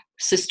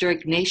 Sister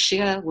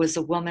Ignatia was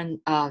a woman,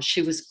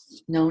 she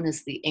was known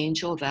as the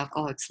angel of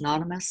Alcoholics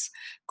Anonymous.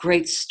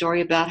 Great story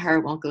about her.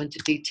 I won't go into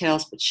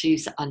details, but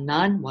she's a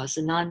nun, was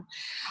a nun,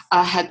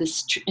 had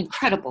this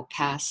incredible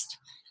past.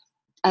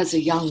 As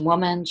a young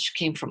woman, she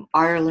came from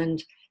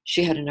Ireland.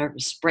 She had a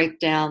nervous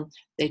breakdown.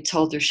 They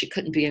told her she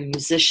couldn't be a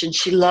musician.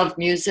 She loved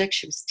music.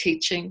 She was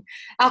teaching.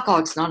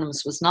 Alcoholics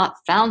Anonymous was not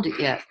founded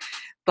yet,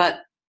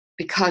 but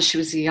because she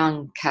was a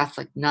young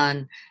Catholic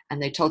nun,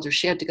 and they told her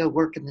she had to go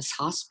work in this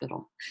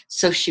hospital.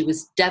 So she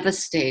was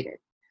devastated.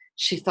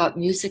 She thought,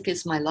 music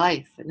is my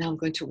life, and now I'm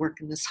going to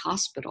work in this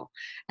hospital.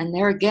 And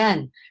there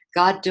again,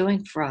 God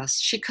doing for us.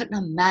 She couldn't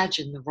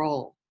imagine the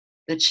role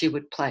that she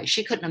would play.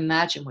 She couldn't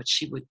imagine what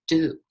she would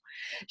do.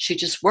 She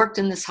just worked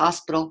in this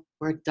hospital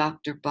where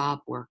Dr.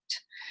 Bob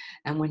worked.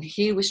 And when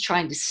he was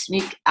trying to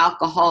sneak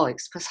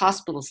alcoholics, because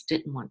hospitals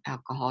didn't want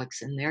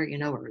alcoholics in there,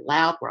 we're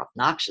loud, we're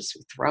obnoxious,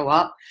 we throw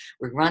up,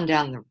 we run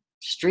down the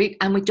street,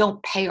 and we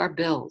don't pay our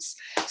bills.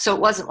 So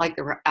it wasn't like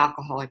there were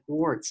alcoholic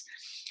wards.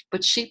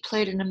 But she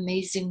played an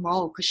amazing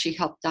role because she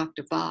helped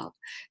Dr. Bob.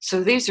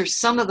 So these are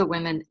some of the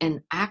women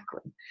in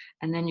Akron.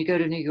 And then you go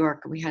to New York,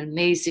 and we had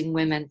amazing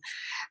women.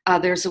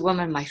 There's a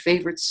woman, my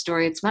favorite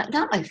story. It's not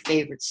my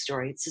favorite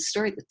story. It's a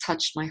story that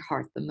touched my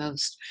heart the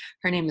most.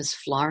 Her name is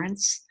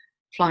Florence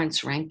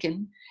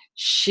Rankin.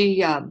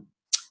 She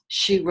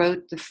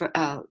wrote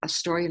a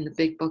story in the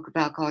big book of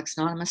Alcoholics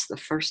Anonymous, the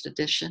first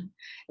edition.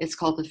 It's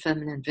called The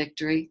Feminine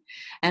Victory.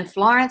 And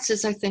Florence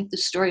is, I think, the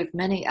story of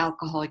many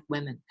alcoholic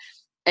women.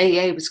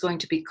 AA was going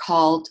to be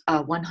called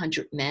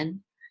 100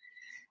 Men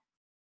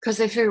because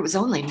they figured it was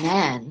only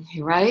men,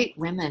 right?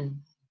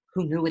 Women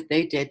who knew what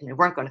they did, and they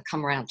weren't going to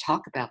come around and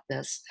talk about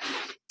this.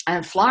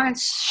 And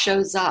Florence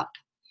shows up,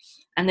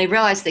 and they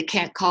realize they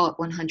can't call it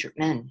 100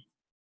 Men.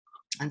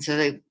 And so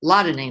a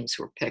lot of names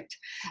were picked,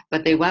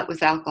 but they went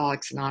with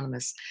Alcoholics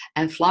Anonymous.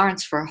 And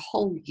Florence for a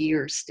whole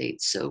year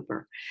stayed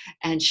sober.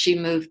 And she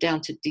moved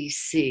down to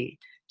DC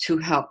to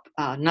help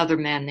another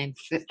man named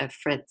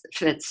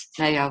Fitz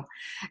Mayo.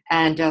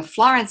 And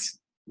Florence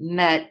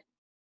met,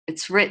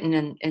 it's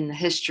written in the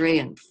history,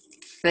 and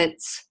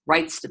Fitz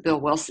writes to Bill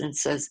Wilson and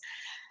says,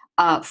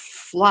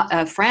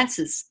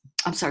 Florence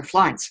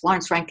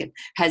Rankin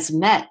has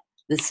met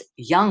this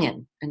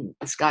youngin, and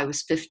this guy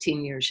was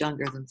 15 years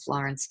younger than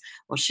Florence.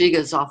 Well, she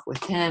goes off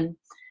with him,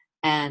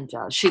 and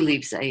she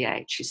leaves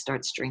AA. She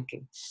starts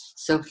drinking.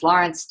 So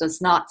Florence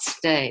does not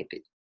stay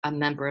a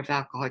member of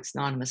Alcoholics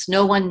Anonymous.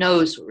 No one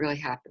knows what really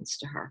happens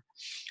to her.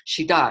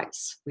 She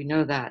dies. We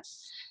know that.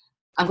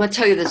 I'm going to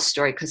tell you this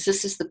story because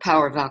this is the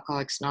power of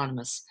Alcoholics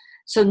Anonymous.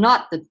 So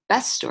not the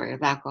best story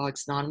of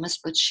Alcoholics Anonymous,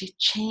 but she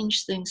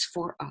changed things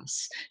for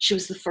us. She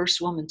was the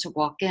first woman to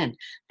walk in.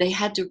 They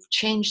had to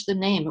change the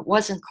name. It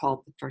wasn't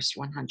called the First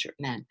 100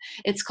 Men.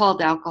 It's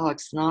called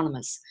Alcoholics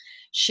Anonymous.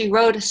 She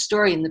wrote a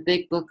story in the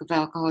big book of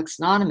Alcoholics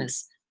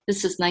Anonymous.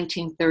 This is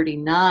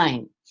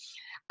 1939.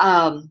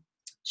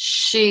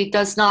 She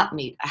does not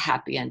meet a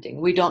happy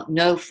ending. We don't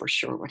know for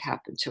sure what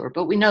happened to her,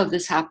 but we know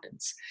this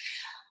happens.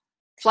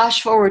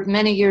 Flash forward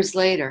many years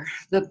later,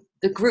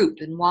 the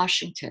group in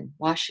Washington,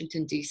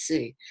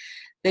 D.C.,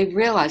 they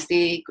realized,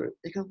 the AA group,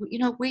 they go,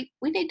 we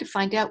need to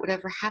find out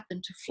whatever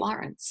happened to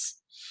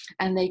Florence.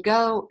 And they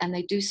go and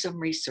they do some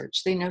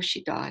research. They know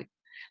she died.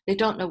 They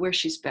don't know where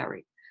she's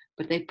buried,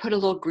 but they put a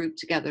little group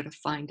together to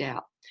find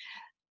out.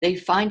 They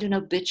find an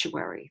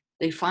obituary.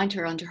 They find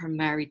her under her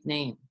married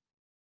name.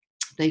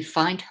 They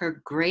find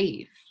her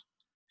grave.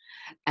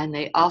 And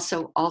they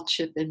also all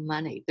chip in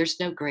money. There's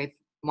no grave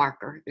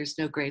marker. There's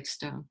no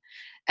gravestone.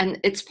 And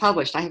it's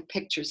published. I have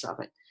pictures of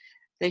it.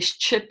 They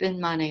chip in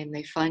money and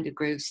they find a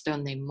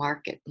gravestone. They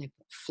mark it. And they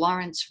put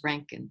Florence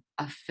Rankin,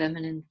 a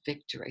feminine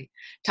victory,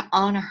 to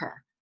honor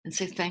her and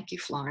say, thank you,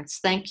 Florence.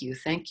 Thank you.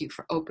 Thank you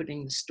for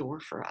opening this door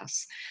for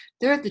us.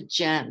 They're the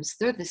gems.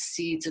 They're the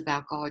seeds of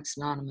Alcoholics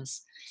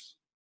Anonymous.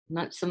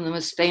 Some of the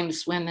most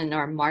famous women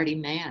are Marty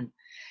Mann.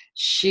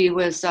 She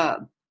was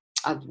a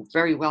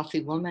very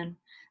wealthy woman,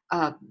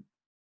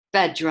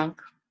 bad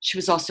drunk. She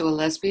was also a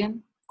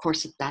lesbian. Of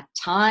course, at that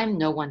time,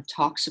 no one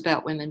talks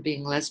about women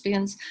being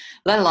lesbians,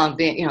 let alone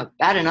being,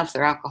 bad enough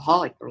they're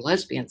alcoholic or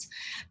lesbians.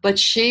 But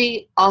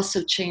she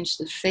also changed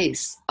the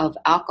face of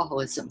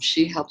alcoholism.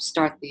 She helped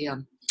start the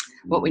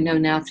what we know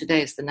now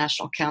today is the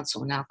National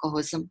Council on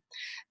Alcoholism.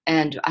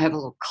 And I have a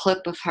little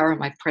clip of her in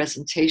my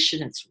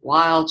presentation. It's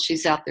wild.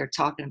 She's out there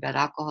talking about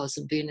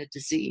alcoholism being a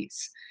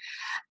disease.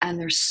 And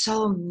there's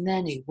so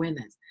many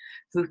women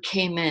who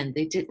came in.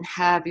 They didn't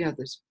have,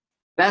 this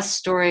best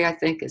story, I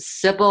think, is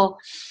Sybil.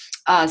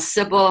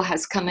 Sybil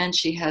has come in.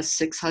 She has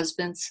 6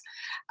 husbands,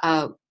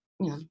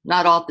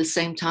 not all at the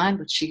same time,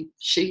 but she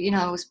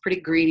was pretty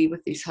greedy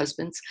with these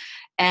husbands.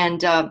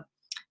 And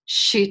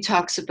she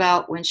talks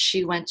about when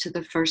she went to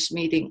the first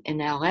meeting in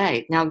LA.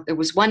 Now, there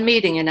was one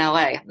meeting in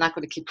LA. I'm not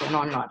going to keep going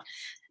on and on. I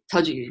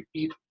told you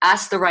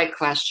asked the right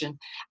question.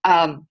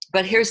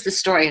 But here's the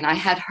story. And I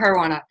had her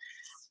on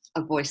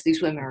a voice.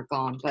 These women are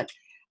gone. But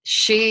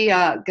she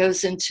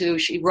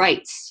she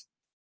writes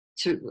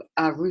to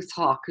Ruth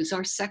Hawk, who's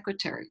our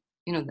secretary.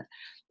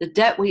 The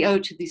debt we owe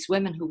to these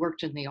women who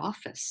worked in the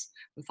office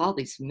with all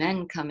these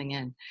men coming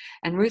in.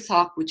 And Ruth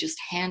Hawk would just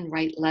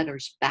handwrite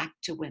letters back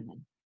to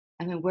women.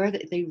 I mean, where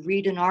they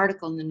read an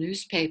article in the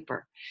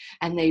newspaper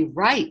and they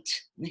write,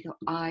 and they go,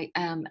 I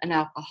am an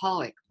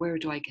alcoholic. Where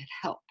do I get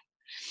help?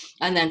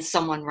 And then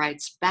someone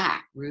writes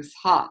back, Ruth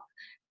Hawk.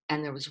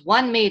 And there was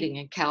one meeting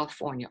in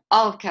California,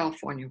 all of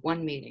California,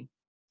 one meeting,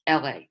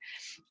 LA.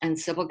 And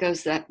Sybil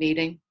goes to that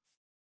meeting.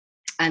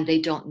 And they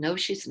don't know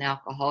she's an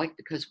alcoholic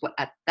because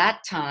at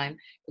that time,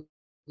 it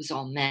was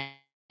all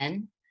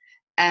men.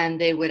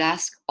 And they would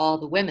ask all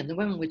the women. The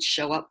women would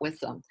show up with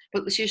them. But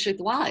it was usually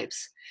the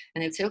wives.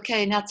 And they'd say,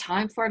 okay, now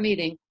time for our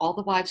meeting. All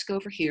the wives go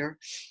over here.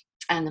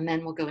 And the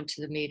men will go into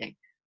the meeting.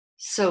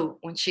 So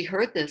when she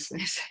heard this,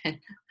 and they said,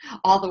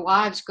 all the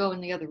wives go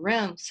in the other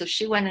room. So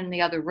she went in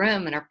the other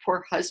room. And her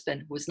poor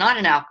husband, who was not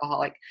an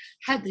alcoholic,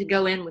 had to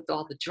go in with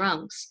all the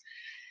drunks.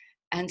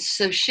 And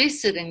so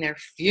she's sitting there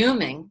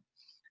fuming.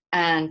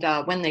 And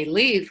when they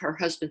leave, her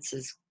husband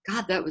says,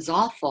 God, that was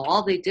awful.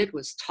 All they did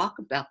was talk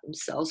about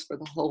themselves for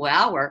the whole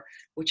hour,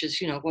 which is,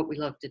 what we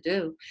love to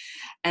do.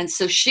 And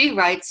so she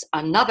writes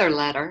another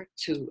letter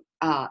to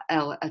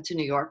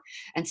New York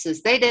and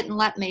says, they didn't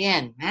let me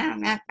in.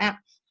 And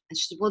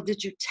she said, well,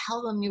 did you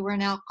tell them you were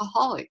an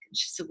alcoholic? And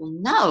she said, well,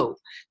 no,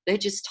 they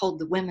just told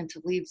the women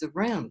to leave the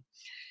room.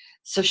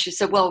 So she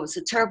said, well, it was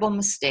a terrible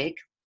mistake.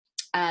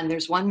 And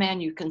there's one man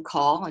you can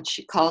call, and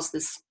she calls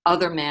this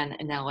other man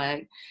in LA,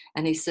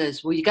 and he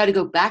says, well, you got to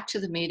go back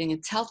to the meeting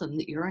and tell them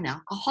that you're an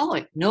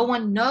alcoholic. No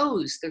one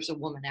knows there's a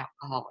woman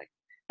alcoholic.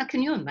 Now,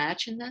 can you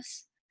imagine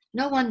this?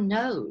 No one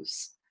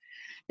knows.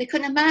 They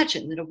couldn't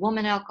imagine that a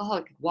woman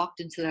alcoholic had walked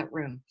into that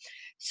room.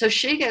 So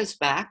she goes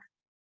back,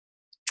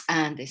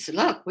 and they said,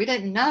 look, we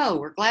didn't know.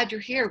 We're glad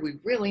you're here. We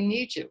really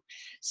need you.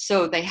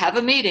 So they have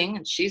a meeting,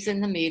 and she's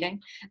in the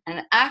meeting.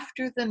 And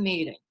after the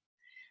meeting,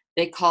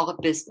 they call a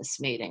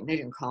business meeting. They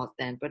didn't call it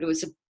then, but it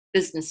was a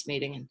business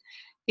meeting. And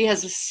he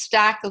has a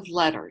stack of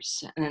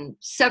letters and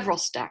several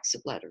stacks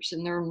of letters,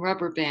 and they're in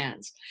rubber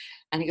bands.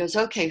 And he goes,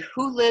 okay,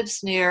 who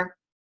lives near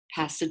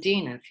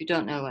Pasadena? If you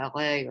don't know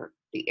LA or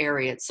the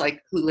area, it's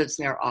like who lives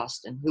near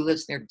Austin, who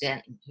lives near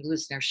Denton, who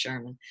lives near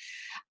Sherman,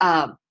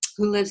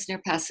 who lives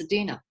near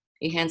Pasadena.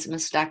 He hands him a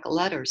stack of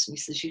letters and he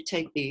says, you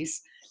take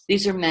these.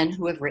 These are men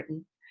who have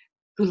written,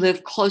 who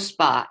live close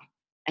by,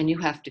 and you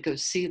have to go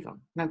see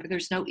them. Remember,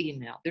 there's no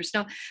email.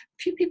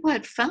 Few people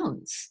had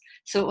phones.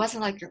 So it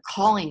wasn't like you're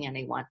calling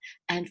anyone.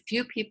 And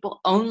few people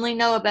only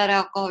know about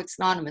Alcoholics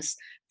Anonymous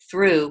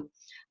through,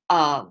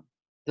 the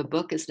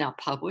book is now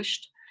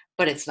published,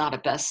 but it's not a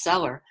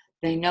bestseller.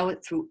 They know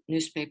it through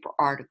newspaper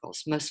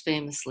articles, most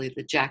famously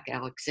the Jack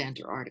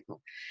Alexander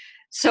article.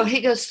 So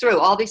he goes through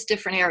all these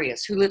different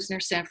areas. Who lives near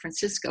San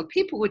Francisco?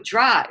 People would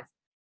drive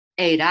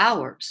 8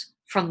 hours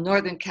from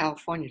Northern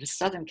California to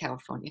Southern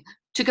California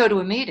to go to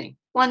a meeting,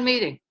 one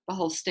meeting, the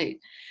whole state.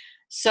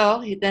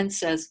 So he then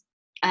says,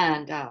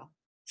 and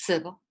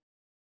Sybil,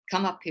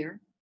 come up here.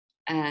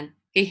 And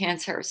he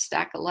hands her a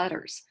stack of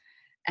letters.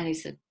 And he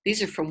said,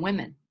 these are from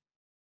women.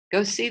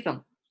 Go see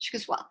them. She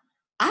goes, well,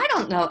 I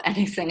don't know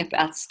anything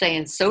about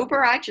staying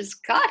sober. I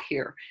just got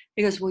here.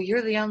 He goes, well,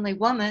 you're the only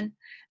woman.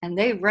 And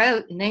they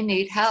wrote and they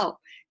need help.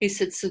 He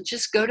said, so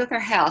just go to their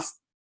house.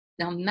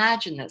 Now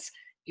imagine this.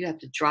 You have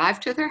to drive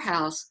to their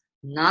house,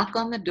 knock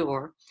on the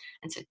door,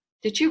 and say,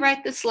 did you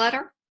write this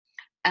letter?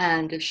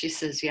 And if she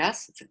says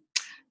yes, I said,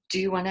 do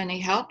you want any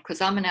help?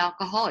 Because I'm an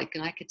alcoholic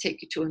and I could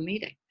take you to a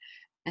meeting.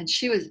 And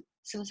she was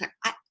like,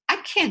 I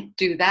can't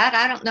do that.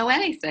 I don't know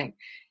anything.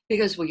 He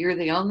goes, well, you're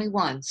the only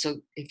one.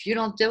 So if you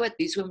don't do it,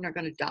 these women are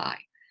going to die.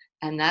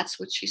 And that's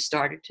what she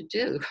started to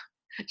do.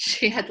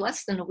 She had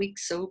less than a week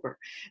sober.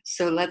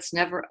 So let's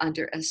never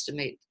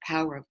underestimate the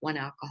power of one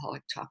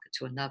alcoholic talking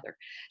to another.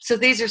 So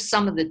these are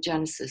some of the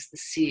genesis, the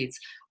seeds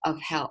of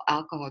how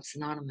Alcoholics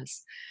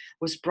Anonymous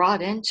was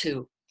brought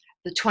into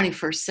the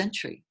 21st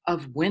century,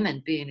 of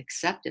women being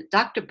accepted.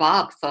 Dr.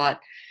 Bob thought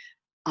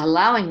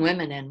allowing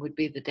women in would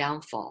be the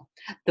downfall.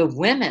 The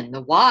women,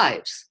 the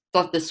wives,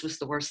 thought this was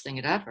the worst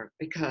thing ever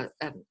because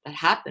that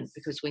happened,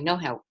 because we know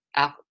how,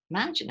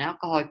 imagine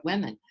alcoholic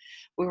women.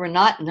 We were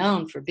not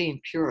known for being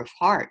pure of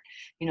heart.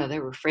 You know, they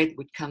were afraid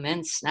we'd come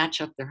in,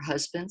 snatch up their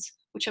husbands,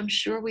 which I'm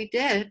sure we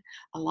did,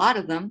 a lot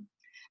of them.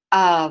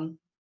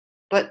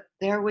 But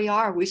there we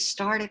are. We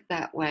started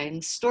that way.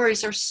 And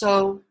stories are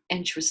so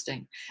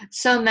interesting.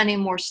 So many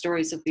more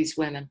stories of these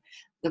women.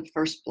 The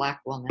first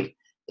Black woman,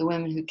 the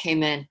women who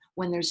came in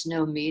when there's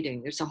no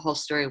meeting. There's a whole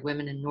story of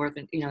women in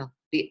northern,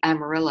 the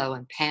Amarillo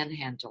and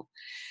Panhandle.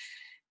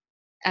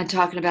 And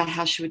talking about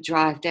how she would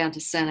drive down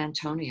to San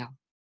Antonio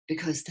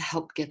because to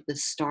help get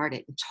this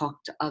started and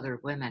talk to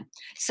other women.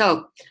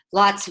 So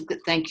lots of good,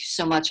 thank you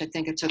so much. I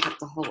think I took up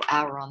the whole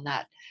hour on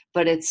that.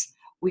 But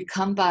we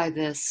come by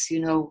this,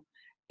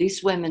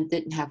 these women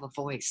didn't have a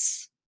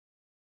voice,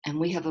 and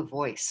we have a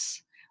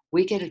voice.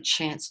 We get a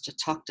chance to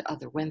talk to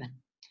other women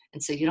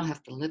and say, you don't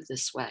have to live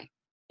this way.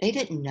 They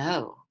didn't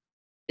know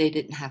they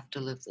didn't have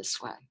to live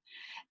this way.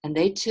 And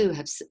they too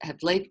have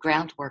laid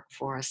groundwork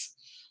for us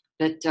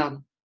that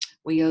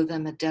we owe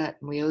them a debt,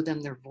 and we owe them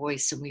their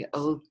voice, and we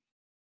owe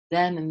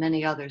them and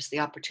many others the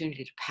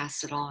opportunity to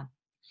pass it on.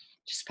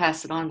 Just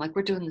pass it on like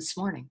we're doing this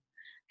morning.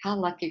 How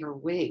lucky are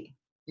we?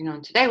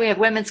 And today we have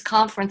women's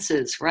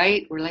conferences,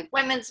 right? We're like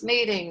women's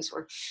meetings.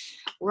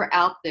 We're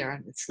out there,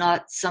 and it's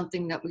not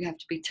something that we have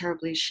to be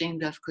terribly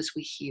ashamed of, because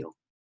we heal.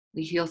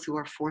 We heal through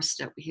our 4th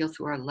step. We heal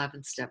through our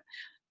 11th step.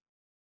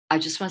 I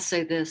just want to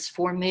say this.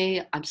 For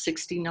me, I'm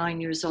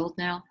 69 years old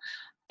now.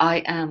 I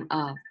am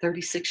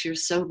 36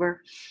 years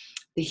sober.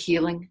 The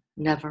healing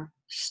never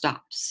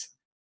stops.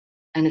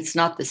 And it's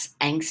not this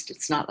angst.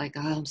 It's not like,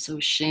 oh, I'm so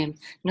ashamed.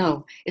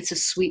 No, it's a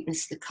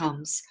sweetness that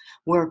comes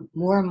where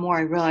more and more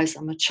I realize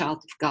I'm a child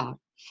of God,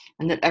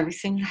 and that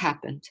everything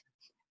happened,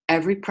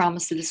 every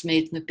promise that is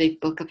made in the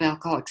big book of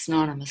Alcoholics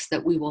Anonymous,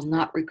 that we will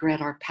not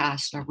regret our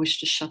past nor wish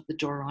to shut the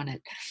door on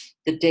it.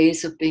 The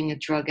days of being a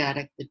drug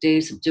addict, the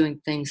days of doing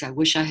things I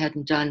wish I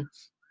hadn't done,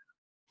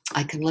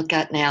 I can look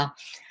at now,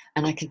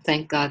 and I can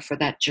thank God for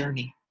that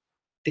journey,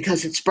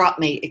 because it's brought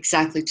me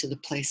exactly to the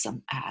place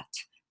I'm at.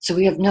 So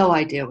we have no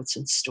idea what's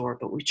in store,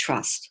 but we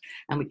trust,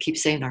 and we keep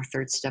saying our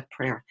 3rd step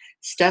prayer.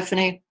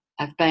 Stephanie,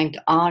 I've banged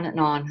on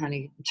and on,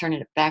 honey. I'm turning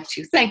it back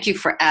to you. Thank you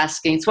for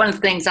asking. It's one of the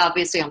things,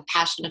 obviously, I'm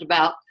passionate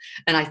about,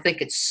 and I think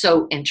it's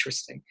so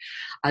interesting.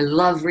 I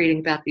love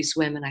reading about these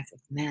women. I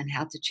think, man,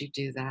 how did you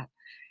do that?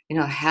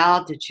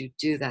 How did you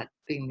do that,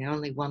 being the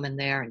only woman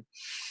there, and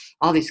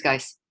all these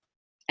guys?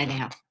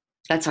 Anyhow,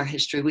 that's our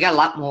history. We got a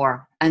lot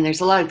more, and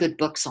there's a lot of good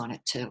books on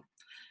it, too.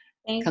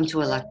 Come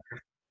to a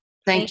lecture.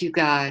 Thank you,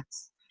 guys.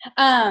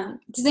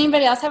 Does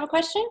anybody else have a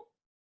question?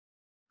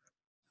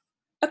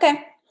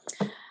 Okay.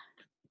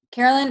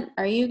 Carolyn,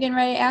 are you getting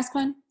ready to ask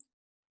one?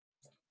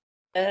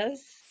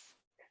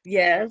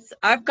 Yes.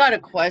 I've got a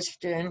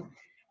question,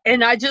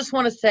 and I just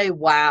want to say,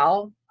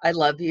 wow, I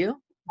love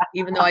you,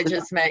 even though I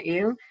just met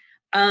you.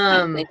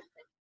 I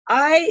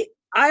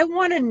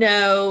want to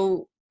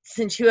know,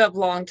 since you have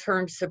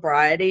long-term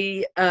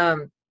sobriety,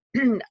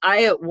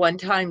 I at one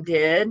time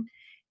did.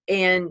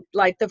 And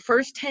like the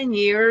first 10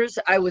 years,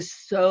 I was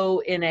so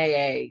in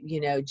AA,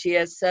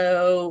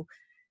 GSO,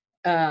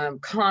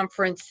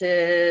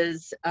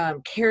 conferences,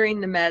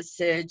 carrying the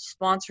message,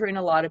 sponsoring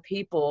a lot of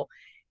people.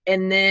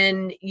 And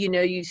then,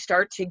 you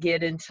start to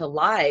get into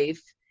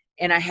life.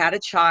 And I had a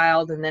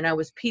child, and then I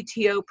was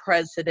PTO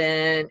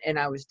president, and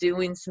I was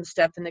doing some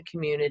stuff in the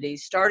community,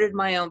 started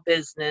my own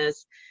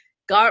business,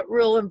 got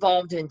real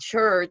involved in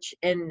church.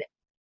 And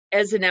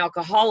as an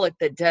alcoholic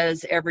that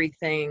does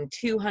everything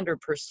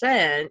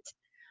 200%,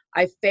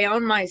 I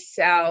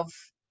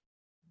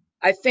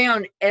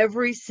found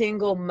every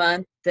single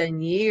month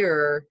and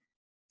year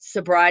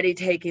sobriety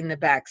taking the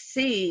back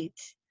seat.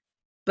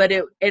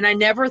 And I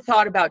never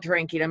thought about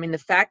drinking. I mean, the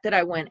fact that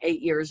I went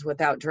 8 years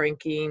without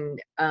drinking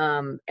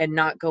and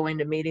not going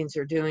to meetings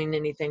or doing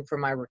anything for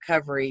my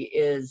recovery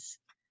is,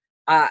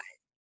 I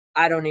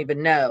don't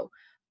even know.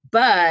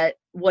 But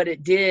what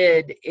it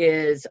did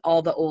is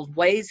all the old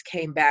ways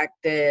came back,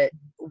 that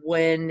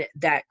when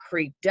that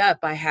creeped up,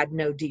 I had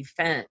no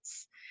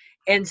defense.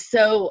 And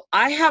so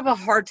I have a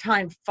hard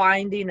time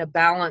finding a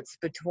balance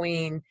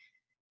between,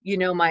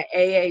 my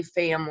AA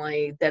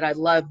family that I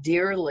love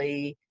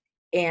dearly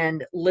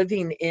and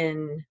living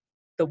in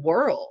the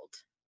world,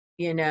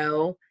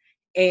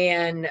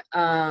 and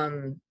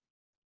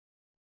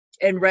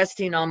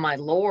resting on my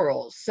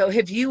laurels. So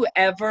have you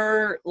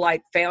ever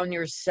found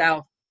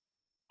yourself,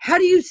 how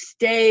do you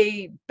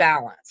stay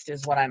balanced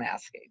is what I'm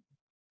asking.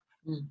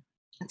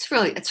 It's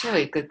really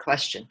a good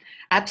question.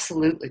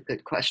 Absolutely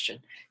good question.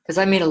 Because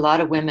I meet a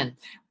lot of women.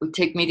 We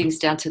take meetings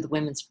down to the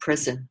women's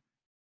prison.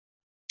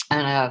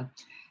 And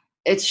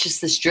it's just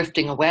this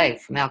drifting away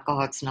from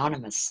Alcoholics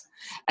Anonymous.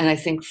 And I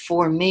think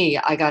for me,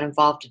 I got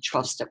involved in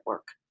 12-step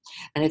work.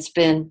 And it's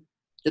been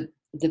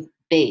the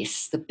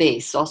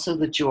base, also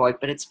the joy,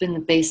 but it's been the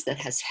base that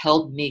has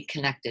held me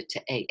connected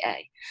to AA.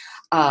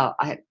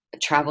 I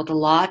traveled a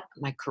lot.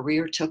 My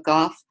career took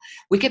off.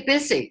 We get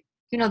busy.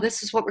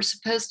 This is what we're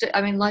supposed to.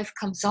 I mean, life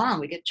comes on.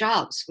 We get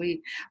jobs.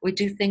 We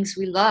do things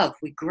we love.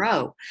 We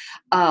grow.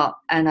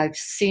 And I've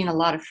seen a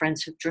lot of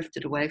friends who've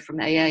drifted away from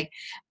AA.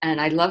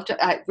 And I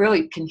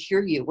really can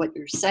hear what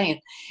you're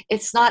saying.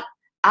 It's not,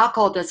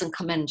 alcohol doesn't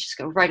come in and just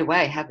go right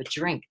away, have a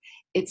drink.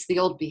 It's the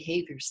old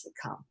behaviors that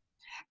come.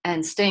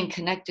 And staying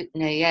connected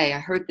in AA, I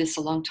heard this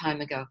a long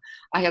time ago.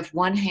 I have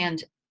one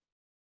hand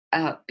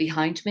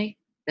behind me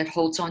that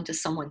holds on to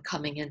someone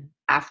coming in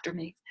after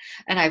me.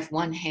 And I have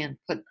one hand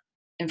put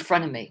in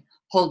front of me,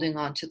 holding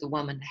on to the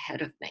woman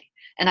ahead of me.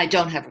 And I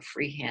don't have a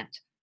free hand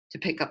to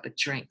pick up a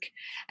drink.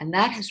 And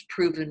that has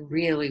proven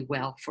really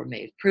well for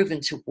me,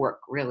 proven to work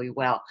really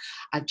well.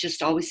 I've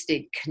just always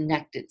stayed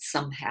connected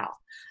somehow.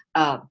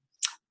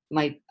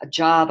 My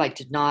job, I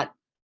did not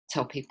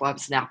tell people I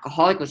was an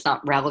alcoholic, was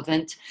not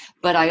relevant,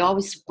 but I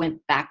always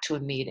went back to a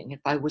meeting. If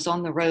I was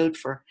on the road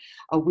for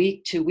a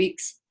week, 2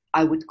 weeks,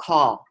 I would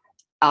call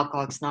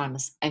Alcoholics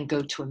Anonymous and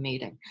go to a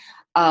meeting.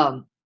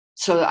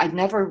 So I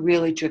never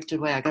really drifted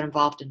away. I got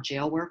involved in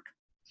jail work,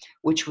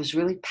 which was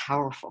really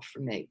powerful for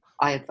me.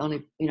 I had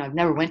only, I've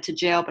never went to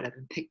jail, but I've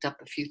been picked up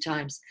a few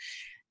times.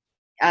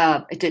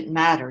 It didn't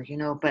matter,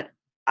 but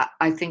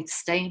I think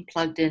staying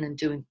plugged in and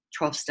doing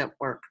 12-step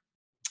work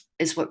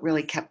is what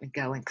really kept me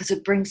going, because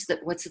it brings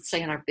what's it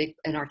say in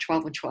our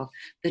 12 and 12,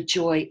 the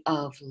joy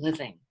of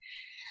living.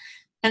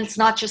 And it's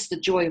not just the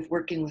joy of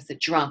working with a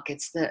drunk.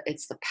 It's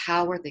the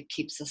power that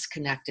keeps us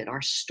connected,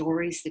 our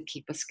stories that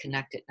keep us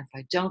connected. And if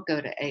I don't go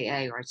to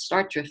AA or I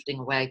start drifting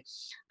away,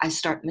 I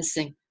start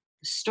missing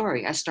the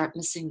story. I start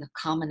missing the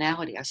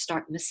commonality. I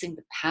start missing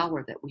the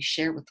power that we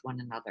share with one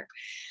another.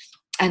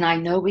 And I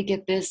know we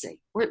get busy.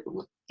 We're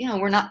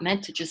not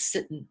meant to just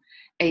sit in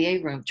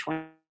AA room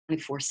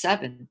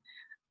 24/7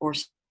 or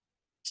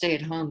stay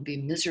at home, be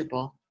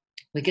miserable.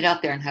 We get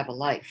out there and have a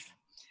life.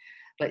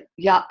 But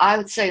yeah, I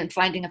would say in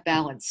finding a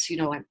balance,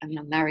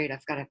 I'm married.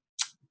 I've got a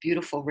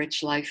beautiful,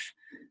 rich life.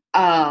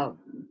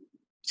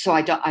 So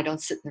I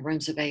don't sit in the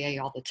rooms of AA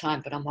all the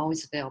time, but I'm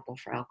always available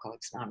for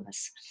Alcoholics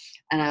Anonymous.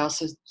 And I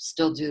also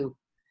still do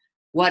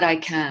what I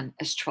can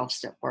as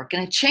 12-step work.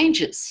 And it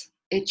changes.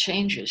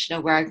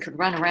 Where I could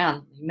run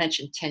around. You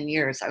mentioned 10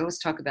 years. I always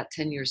talk about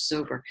 10 years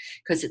sober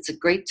because it's a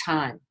great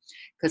time,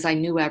 because I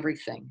knew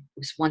everything. It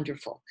was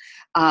wonderful.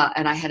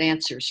 And I had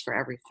answers for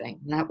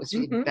everything. And that was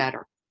even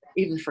better.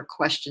 Even for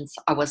questions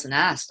I wasn't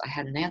asked, I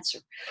had an answer.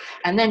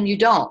 And then you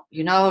don't,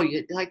 you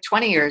like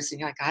 20 years and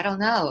you're like, I don't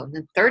know. And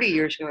then 30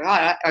 years, you're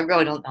like, I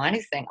really don't know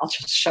anything. I'll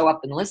just show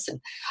up and listen.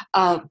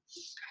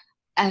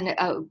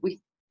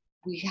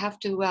 We have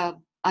to,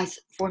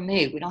 for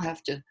me, we don't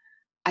have to,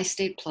 I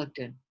stayed plugged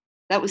in.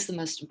 That was the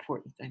most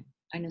important thing.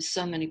 I know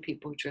so many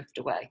people who drift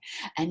away.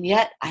 And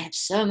yet I have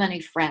so many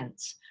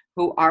friends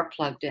who are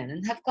plugged in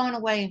and have gone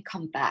away and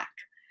come back.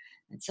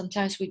 And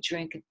sometimes we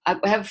drink. I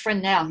have a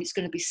friend now. He's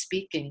going to be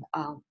speaking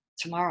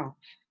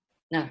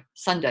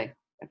Sunday.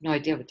 I have no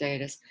idea what day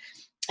it is.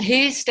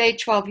 He stayed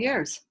 12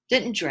 years,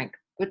 didn't drink,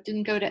 but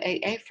didn't go to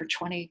AA for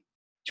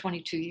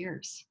 22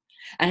 years.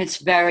 And it's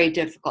very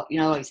difficult.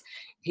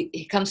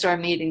 he comes to our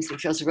meetings. He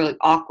feels really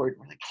awkward.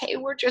 We're like, hey,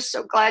 we're just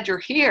so glad you're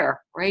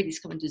here, right? He's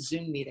coming to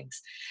Zoom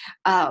meetings.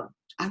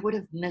 I would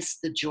have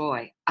missed the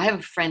joy. I have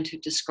a friend who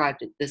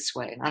described it this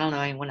way, and I don't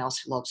know anyone else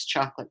who loves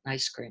chocolate and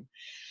ice cream.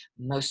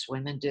 Most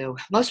women do.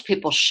 Most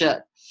people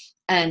should.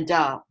 And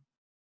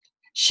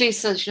she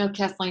says,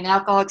 Kathleen,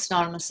 Alcoholics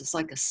Anonymous is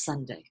like a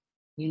sundae.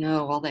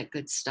 All that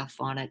good stuff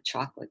on it,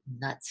 chocolate,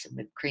 nuts, and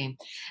whipped cream.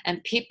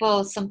 And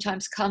people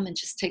sometimes come and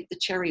just take the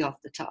cherry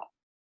off the top.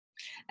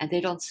 And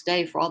they don't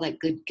stay for all that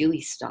good gooey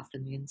stuff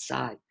in the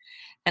inside.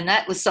 And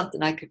that was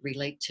something I could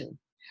relate to.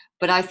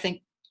 But I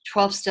think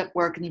 12-step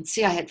work, and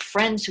see, I had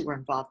friends who were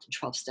involved in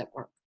 12-step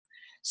work.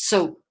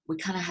 So we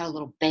kind of had a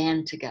little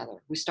band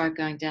together. We started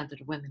going down to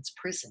the women's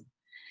prison.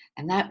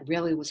 And that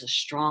really was a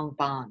strong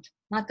bond.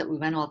 Not that we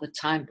went all the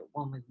time, but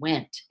when we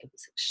went, it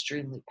was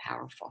extremely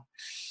powerful.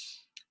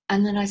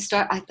 And then I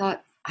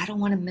thought, I don't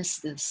want to miss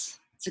this.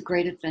 It's a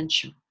great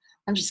adventure.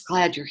 I'm just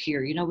glad you're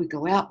here. We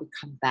go out, we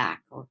come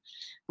back, or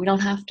we don't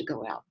have to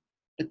go out.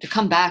 But to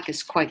come back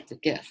is quite the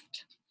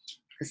gift,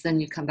 because then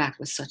you come back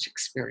with such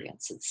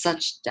experience and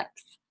such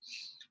depth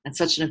and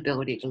such an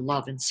ability to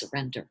love and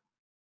surrender.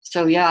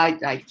 So yeah,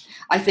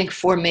 I think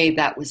for me,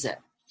 that was it,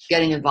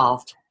 getting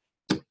involved.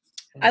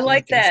 I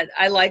like that.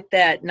 I like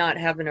that, not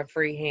having a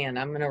free hand.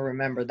 I'm going to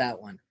remember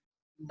that one.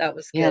 That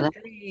was good.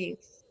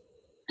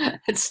 Yeah,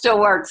 it still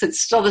works.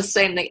 It's still the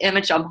same, the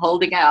image I'm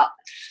holding out.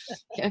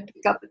 Can't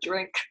pick up a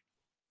drink.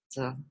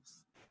 So,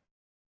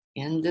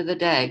 end of the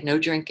day, no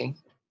drinking.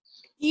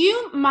 Do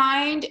you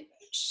mind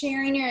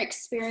sharing your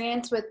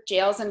experience with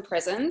jails and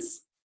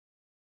prisons?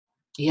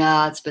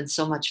 Yeah, it's been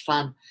so much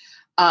fun.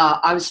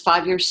 I was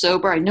 5 years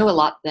sober. I knew a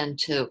lot then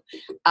too.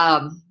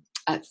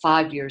 At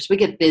 5 years, we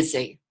get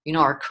busy.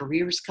 Our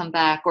careers come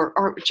back,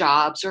 or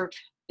jobs, or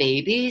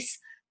babies,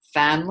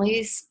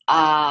 families.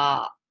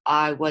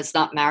 I was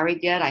not married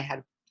yet. I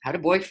had a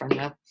boyfriend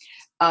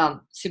though.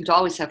 Seemed to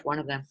always have one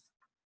of them.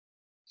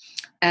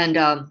 And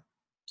a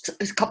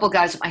couple of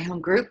guys at my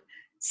home group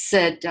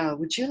said,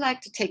 would you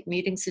like to take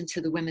meetings into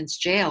the women's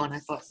jail? And I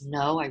thought,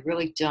 no, I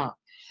really don't.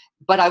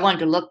 But I wanted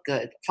to look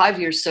good. 5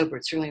 years sober,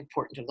 it's really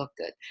important to look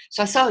good.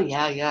 So I said, oh,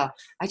 yeah.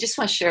 I just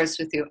want to share this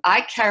with you.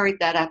 I carried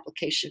that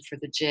application for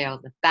the jail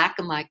in the back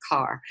of my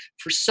car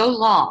for so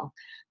long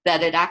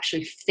that it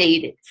actually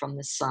faded from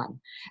the sun.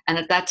 And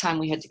at that time,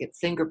 we had to get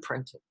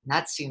fingerprinted. And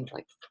that seemed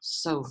like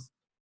so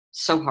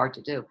hard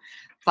to do.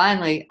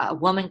 Finally, a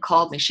woman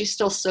called me. She's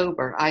still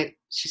sober.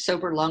 She's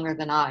sober longer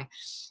than I.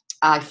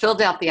 I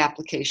filled out the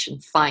application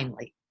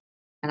finally.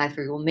 And I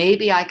figured, well,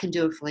 maybe I can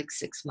do it for like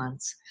 6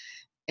 months.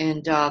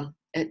 And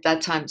at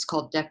that time, it's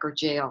called Decker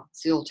Jail.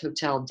 It's the old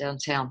hotel in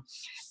downtown.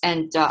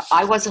 And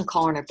I wasn't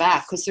calling her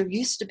back because there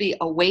used to be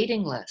a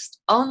waiting list,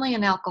 only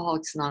in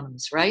Alcoholics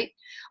Anonymous, right?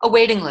 A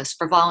waiting list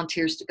for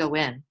volunteers to go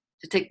in,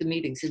 to take the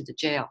meetings into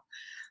jail.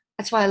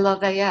 That's why I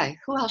love AA.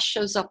 Who else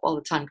shows up all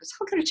the time? Goes,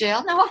 I'll go to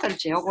jail. No, I'll go to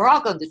jail. We're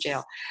all going to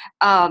jail.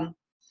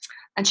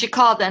 And she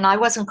called, and I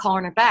wasn't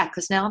calling her back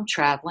because now I'm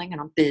traveling and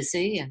I'm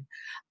busy. And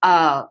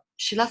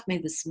she left me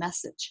this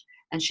message.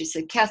 And she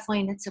said,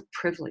 Kathleen, it's a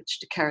privilege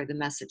to carry the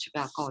message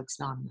of Alcoholics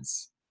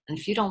Anonymous. And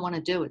if you don't want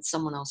to do it,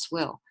 someone else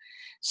will.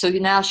 So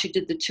now she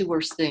did the two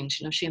worst things.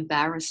 She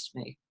embarrassed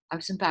me. I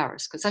was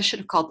embarrassed because I should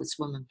have called this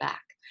woman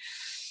back.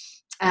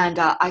 And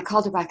I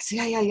called her back and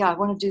said, yeah, I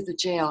want to do the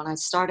jail. And I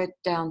started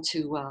down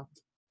to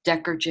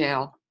Decker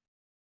Jail.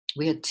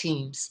 We had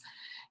teams.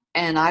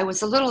 And I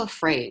was a little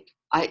afraid.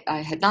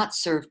 I had not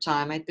served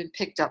time. I'd been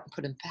picked up and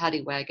put in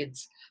paddy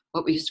wagons,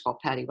 what we used to call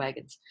paddy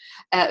wagons.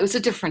 It was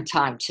a different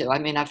time, too. I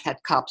mean, I've had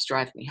cops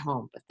drive me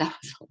home, but that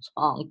was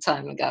a long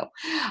time ago.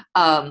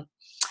 And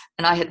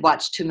I had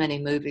watched too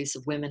many movies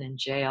of women in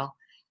jail.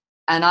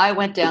 And I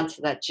went down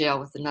to that jail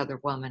with another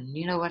woman.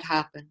 You know what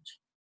happened?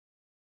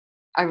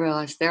 I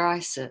realized there I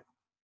sit.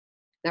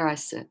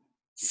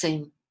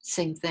 Same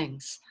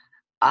things.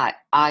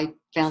 I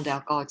found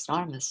Alcoholics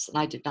Anonymous, and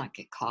I did not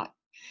get caught.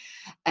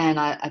 And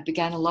I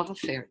began a love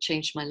affair. It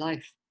changed my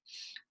life.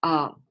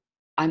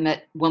 I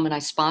met a woman I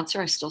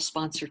sponsor. I still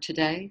sponsor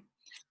today,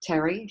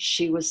 Terry.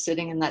 She was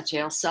sitting in that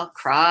jail cell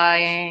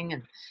crying,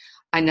 and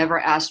I never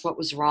asked what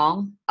was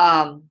wrong.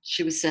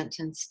 She was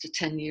sentenced to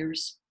 10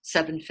 years,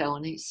 7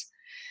 felonies.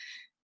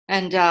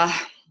 And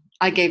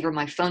I gave her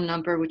my phone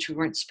number, which we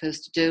weren't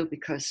supposed to do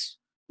because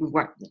we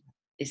weren't.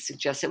 They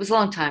suggested, it was a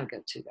long time ago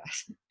too,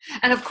 guys.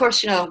 And of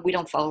course, we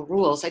don't follow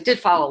rules. I did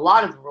follow a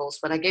lot of the rules,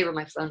 but I gave her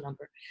my phone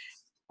number.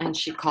 And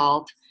she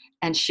called,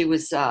 and she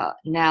was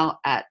now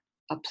at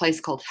a place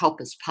called Help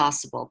is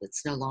Possible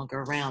that's no longer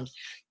around,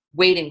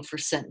 waiting for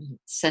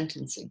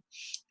sentencing.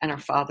 And her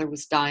father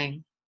was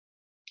dying.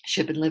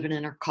 She had been living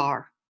in her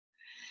car.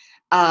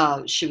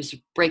 She was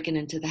breaking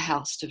into the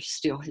house to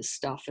steal his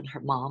stuff and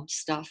her mom's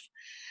stuff.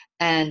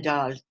 And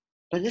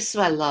but this is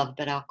what I love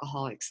about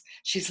alcoholics.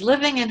 She's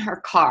living in her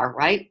car,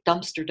 right?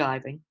 Dumpster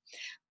diving.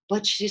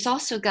 But she's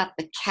also got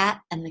the cat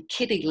and the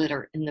kitty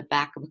litter in the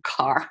back of the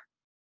car.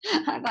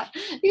 I thought,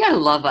 you gotta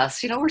love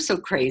us. We're so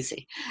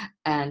crazy.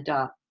 And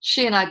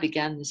she and I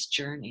began this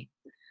journey.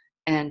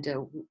 And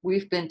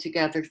we've been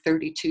together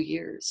 32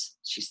 years.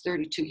 She's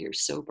 32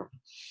 years sober.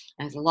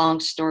 And there's a long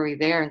story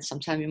there. And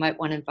sometime you might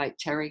want to invite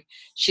Terry.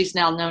 She's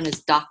now known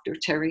as Dr.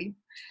 Terry.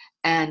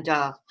 And,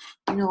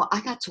 you know,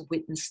 I got to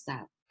witness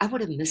that. I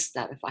would have missed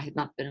that if I had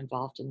not been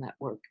involved in that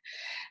work.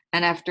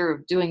 And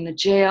after doing the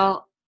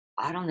jail,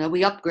 I don't know,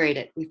 we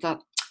upgraded. We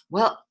thought,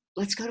 well,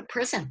 let's go to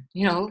prison.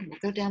 You know, we'll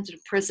go down to the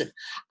prison.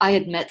 I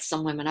had met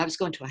some women. I was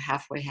going to a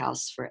halfway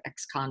house for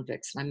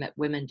ex-convicts, and I met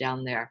women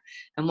down there.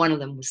 And one of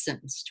them was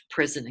sentenced to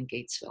prison in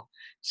Gatesville.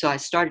 So I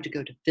started to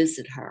go to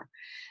visit her.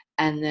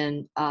 And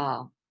then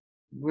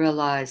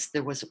realized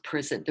there was a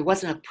prison. There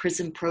wasn't a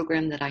prison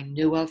program that I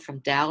knew of from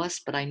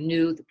Dallas, but I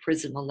knew the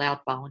prison allowed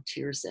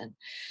volunteers in.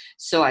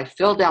 So I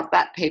filled out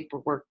that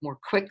paperwork more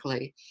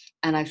quickly,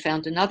 and I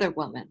found another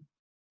woman.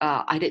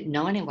 I didn't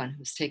know anyone who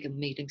was taking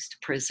meetings to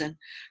prison.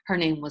 Her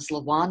name was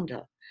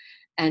LaWanda,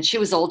 and she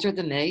was older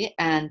than me,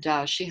 and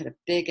she had a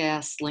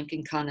big-ass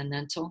Lincoln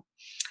Continental,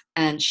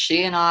 and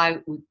she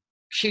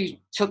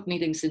took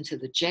meetings into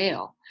the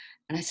jail.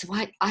 And I said,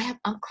 well,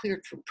 I'm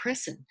cleared for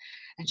prison.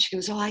 And she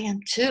goes, oh, I am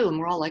too. And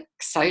we're all like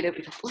excited.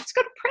 We go, let's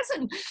go to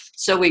prison.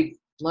 So we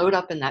load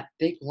up in that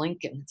big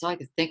Lincoln. That's all I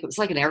could think. It was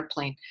like an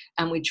airplane.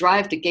 And we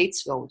drive to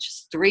Gatesville, which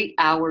is 3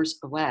 hours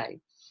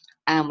away.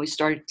 And we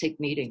started to take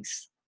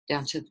meetings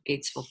down to the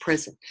Gatesville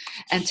prison.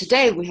 And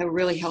today we have a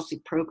really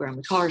healthy program.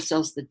 We call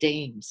ourselves the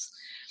Dames.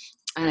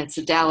 And it's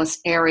a Dallas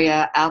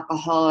area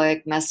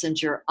alcoholic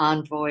messenger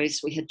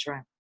envoys. We had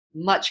drank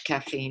much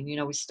caffeine. You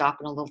know, we stop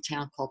in a little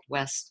town called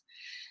West.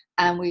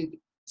 And we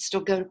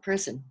still go to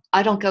prison.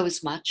 I don't go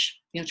as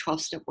much. You know,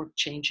 12-step work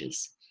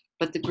changes.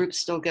 But the group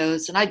still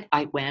goes. And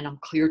I went. I'm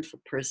cleared for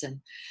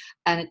prison.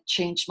 And it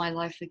changed my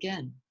life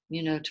again.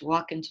 You know, to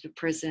walk into the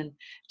prison,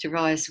 to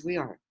realize we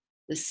are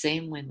the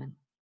same women.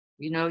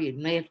 You know, you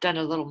may have done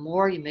a little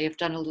more. You may have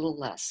done a little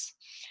less.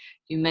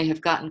 You may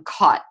have gotten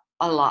caught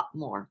a lot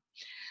more.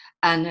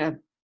 And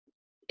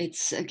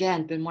it's,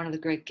 again, been one of the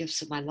great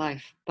gifts of my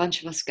life. A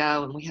bunch of us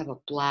go and we have a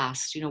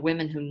blast. You know,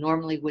 women who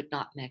normally would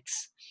not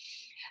mix.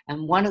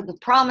 And one of the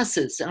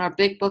promises in our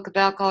big book of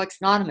Alcoholics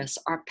Anonymous,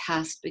 our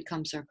past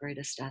becomes our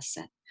greatest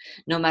asset.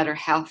 No matter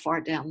how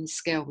far down the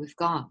scale we've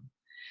gone,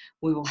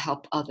 we will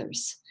help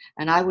others.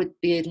 And I would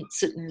be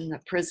sitting in the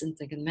prison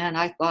thinking, man,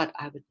 I thought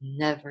I would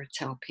never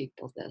tell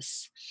people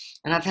this.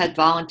 And I've had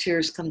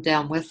volunteers come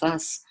down with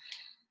us.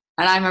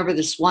 And I remember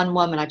this one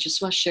woman, I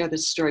just want to share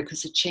this story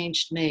because it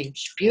changed me.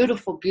 She's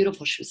beautiful,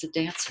 beautiful. She was a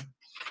dancer,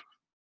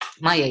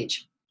 my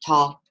age.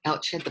 Tall,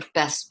 she had the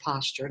best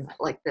posture,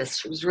 like this.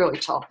 She was really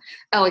tall,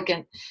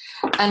 elegant,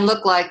 and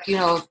looked like, you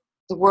know,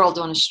 the world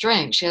on a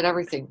string. She had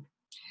everything.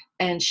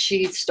 And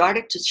she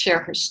started to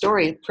share her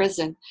story in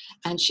prison.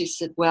 And she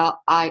said,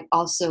 well, I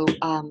also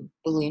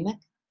bulimic,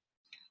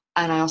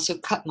 and I also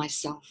cut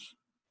myself.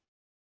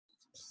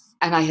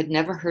 And I had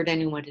never heard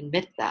anyone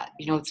admit that.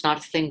 You know, it's not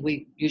a thing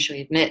we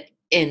usually admit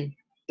in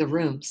the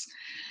rooms.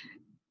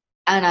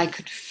 And I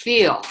could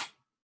feel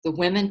the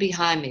women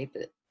behind me,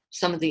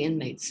 some of the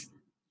inmates,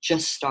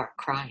 just start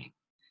crying.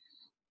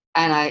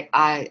 And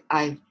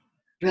I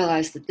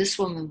realized that this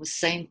woman was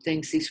saying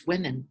things these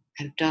women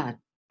have done,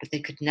 but they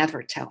could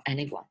never tell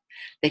anyone.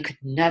 They could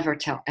never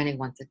tell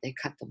anyone that they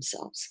cut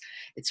themselves.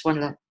 It's one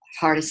of the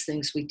hardest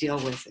things we deal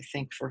with, I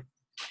think, for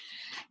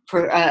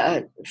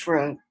a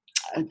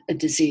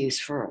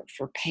disease, for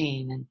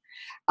pain.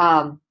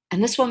 And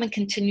this woman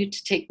continued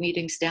to take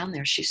meetings down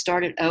there. She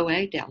started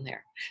OA down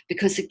there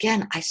because,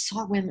 again, I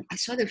saw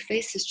their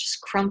faces just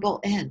crumble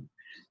in.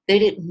 They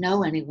didn't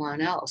know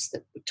anyone else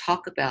that would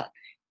talk about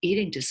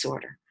eating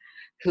disorder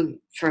who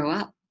throw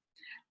up.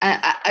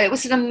 It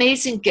was an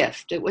amazing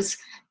gift. It was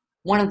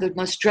one of the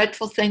most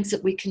dreadful things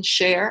that we can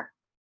share,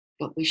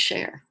 but we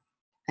share.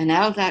 And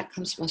out of that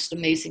comes most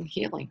amazing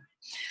healing.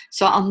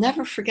 So I'll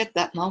never forget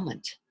that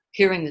moment,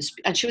 hearing this.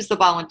 And she was the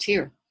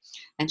volunteer.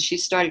 And she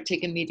started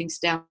taking meetings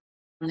down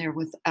there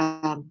with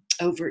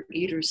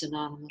Overeaters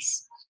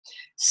Anonymous.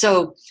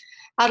 So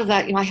out of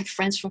that, you know, I have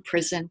friends from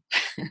prison.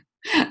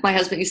 My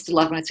husband used to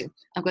love when I'd say,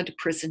 I'm going to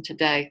prison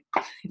today.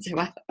 He'd say,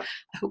 well,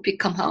 I hope you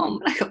come home.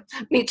 And I go,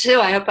 me too.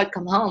 I hope I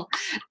come home.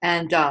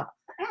 And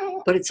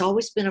but it's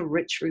always been a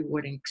rich,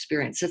 rewarding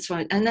experience. That's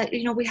why, and that,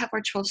 you know, we have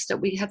our 12-step,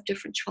 we have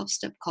different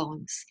 12-step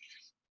callings.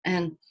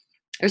 And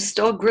there's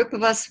still a group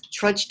of us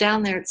trudge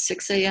down there at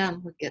 6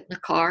 a.m. We get in the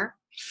car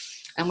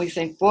and we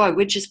think, boy,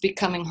 we'd just be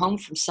coming home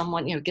from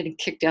someone, you know, getting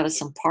kicked out of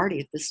some party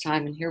at this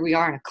time. And here we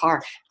are in a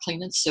car,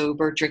 clean and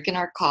sober, drinking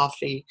our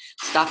coffee,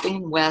 stopping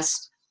in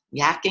West,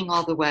 yakking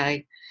all the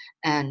way,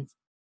 and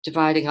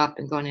dividing up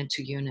and going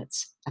into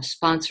units. I've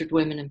sponsored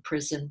women in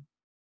prison.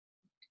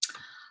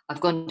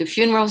 I've gone to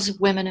funerals of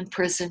women in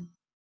prison.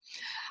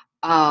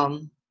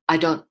 I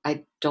don't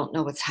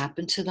know what's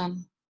happened to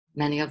them,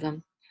 many of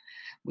them.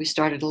 We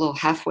started a little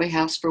halfway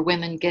house for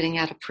women getting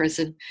out of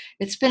prison.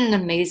 It's been an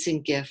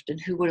amazing gift, and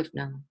who would have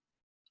known?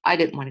 I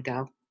didn't want to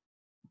go.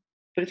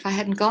 But if I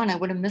hadn't gone, I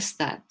would have missed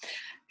that.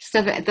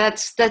 So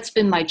that's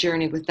been my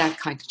journey with that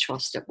kind of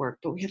 12-step work.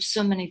 But we have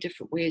so many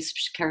different ways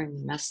of carrying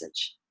the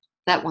message.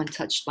 That one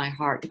touched my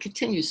heart. It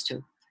continues to.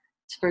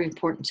 It's very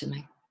important to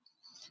me.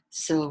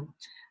 So,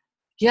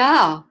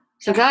 yeah.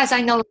 So, guys, I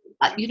know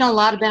you know a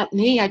lot about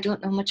me. I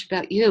don't know much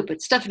about you,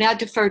 but Stephanie, I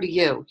defer to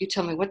you. You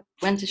tell me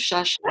when to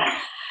shush.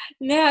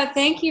 No,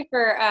 thank you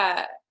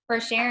for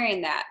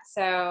sharing that.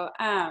 So,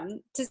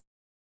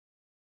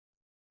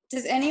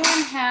 does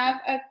anyone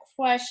have a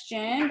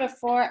question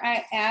before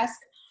I ask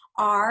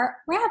our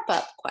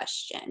wrap-up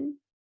question?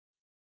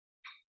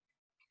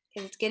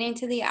 Because it's getting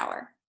to the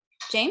hour.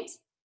 James?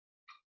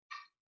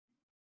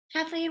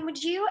 Kathleen,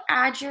 would you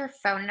add your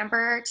phone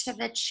number to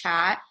the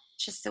chat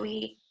just so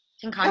we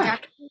can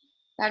contact you?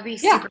 That'd be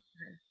super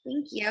good.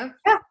 Thank you.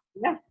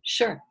 Yeah,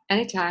 sure.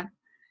 Anytime.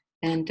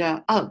 And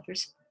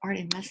there's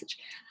already a message.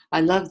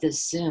 I love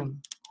this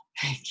Zoom.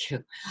 Thank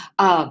you.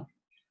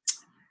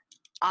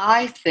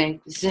 I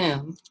think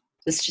Zoom,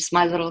 this is just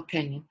my little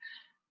opinion,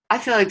 I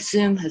feel like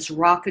Zoom has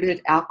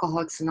rocketed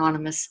Alcoholics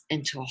Anonymous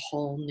into a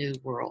whole new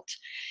world.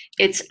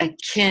 It's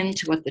akin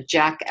to what the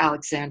Jack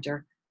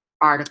Alexander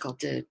article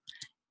did.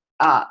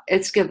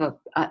 It's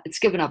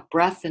given a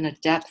breadth and a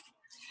depth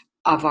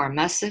of our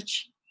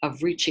message,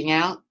 of reaching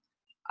out.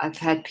 I've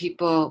had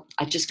people,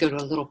 I just go to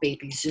a little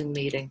baby Zoom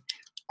meeting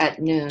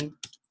at noon,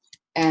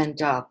 and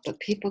the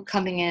people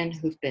coming in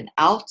who've been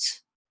out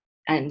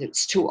and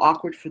it's too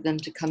awkward for them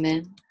to come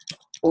in,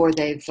 or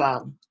they've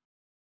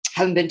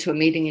haven't been to a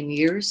meeting in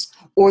years,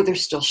 or they're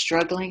still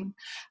struggling,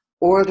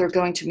 or they're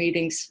going to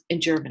meetings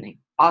in Germany,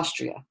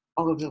 Austria,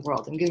 all over the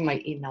world. I'm giving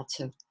my email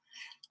too.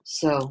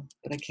 So,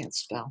 but I can't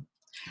spell.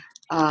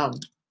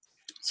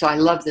 So I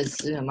love this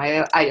Zoom.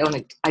 I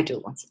do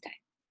it once a day.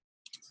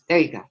 There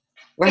you go.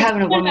 We're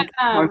having a woman.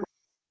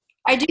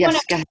 I do Yes,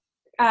 want go ahead.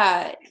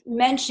 to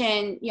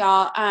mention,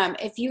 y'all,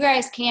 if you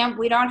guys can,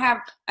 we don't have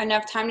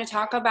enough time to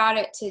talk about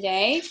it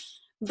today,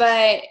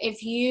 but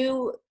if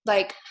you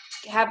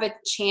have a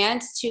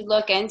chance to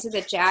look into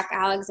the Jack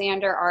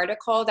Alexander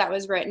article that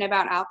was written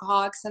about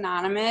Alcoholics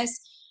Anonymous,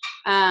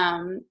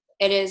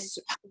 it is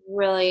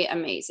really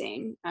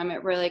amazing.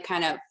 It really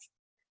kind of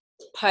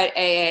put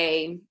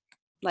AA,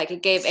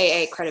 it gave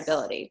AA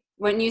credibility.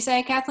 Wouldn't you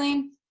say,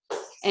 Kathleen?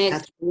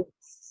 And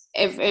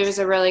it was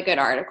a really good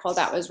article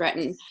that was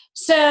written.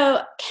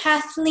 So,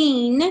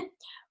 Kathleen,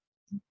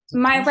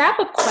 my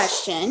wrap-up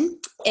question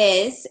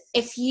is,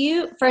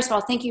 first of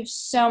all, thank you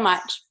so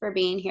much for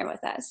being here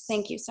with us.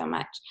 Thank you so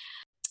much.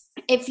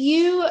 If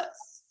you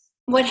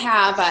would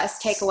have us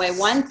take away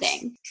one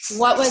thing,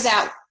 what would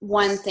that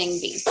one thing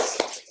be?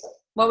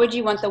 What would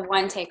you want the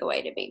one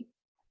takeaway to be?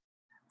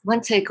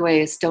 One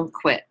takeaway is don't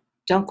quit.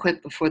 Don't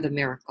quit before the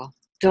miracle.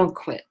 Don't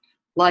quit.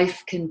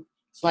 Life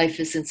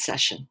is in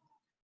session.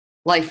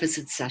 Life is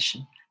in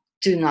session.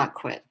 Do not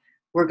quit.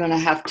 We're going to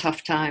have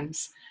tough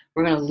times.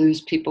 We're going to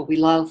lose people we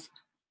love.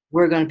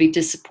 We're going to be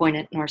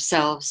disappointed in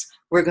ourselves.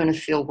 We're going to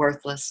feel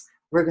worthless.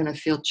 We're going to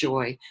feel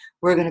joy.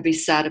 We're going to be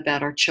sad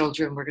about our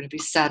children. We're going to be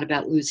sad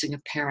about losing a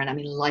parent. I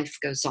mean, life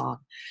goes on.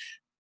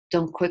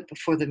 Don't quit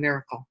before the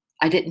miracle.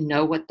 I didn't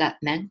know what that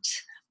meant.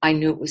 I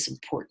knew it was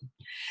important.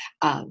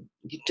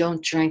 You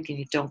don't drink and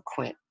you don't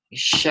quit. You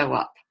show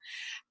up.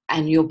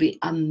 And you'll be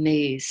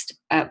amazed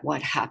at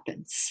what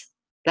happens.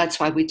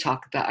 That's why we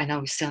talk about, I know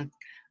we sound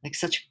like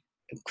such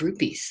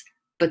groupies,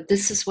 but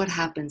this is what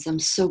happens. I'm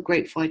so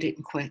grateful I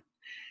didn't quit.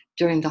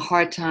 During the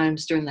hard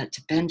times, during that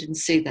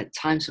dependency, that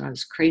times when I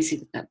was crazy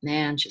with that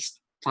man,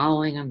 just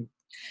following him,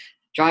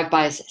 drive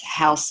by his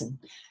house, and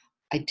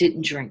I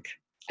didn't drink.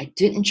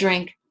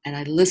 And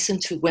I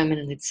listened to women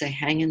and they'd say,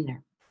 hang in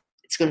there.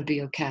 It's going to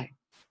be okay.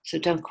 So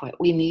don't quit.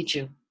 We need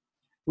you.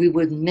 We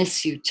would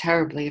miss you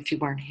terribly if you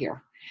weren't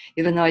here.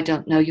 Even though I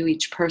don't know you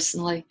each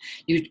personally,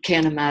 you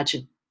can't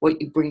imagine what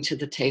you bring to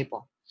the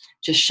table.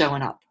 Just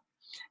showing up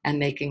and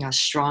making us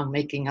strong,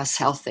 making us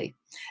healthy.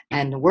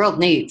 And the world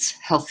needs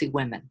healthy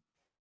women,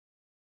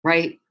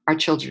 right? Our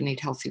children need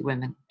healthy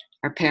women.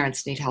 Our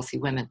parents need healthy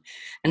women.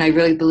 And I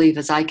really believe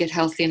as I get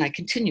healthy and I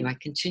continue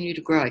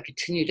to grow, I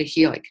continue to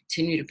heal, I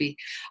continue to be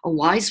a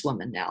wise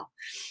woman now,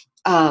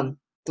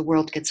 the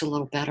world gets a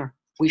little better.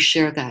 We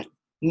share that.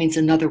 It means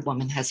another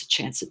woman has a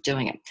chance at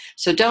doing it.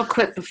 So don't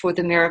quit before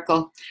the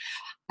miracle.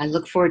 I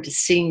look forward to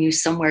seeing you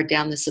somewhere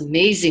down this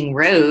amazing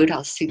road.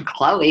 I'll see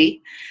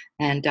Chloe.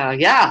 And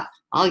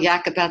I'll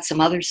yak about some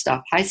other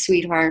stuff. Hi,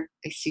 sweetheart.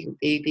 I see you,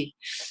 baby.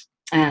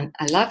 And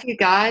I love you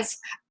guys.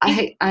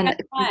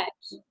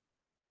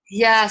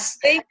 Yes.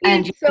 Thank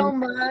you so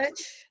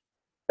much.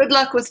 Good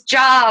luck with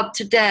job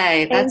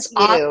today. That's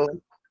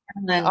awesome.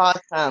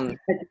 Awesome.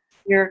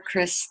 Dear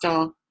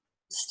Crystal,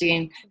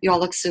 Christine, you all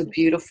look so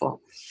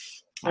beautiful.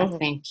 Mm-hmm.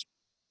 Thank you.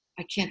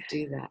 I can't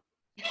do that.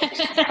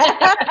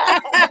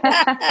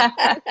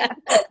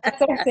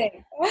 That's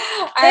okay.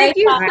 Thank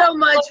you so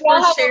much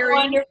for sharing.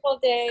 Have a wonderful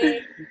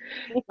day.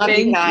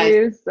 Thank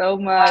you so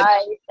much.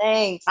 Bye.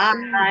 Thanks.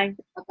 Bye.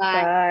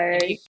 Bye-bye.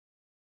 Bye.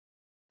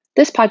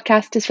 This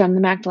podcast is from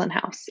the Magdalene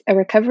House, a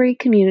recovery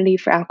community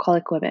for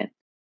alcoholic women.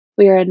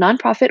 We are a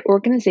nonprofit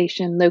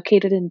organization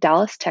located in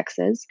Dallas,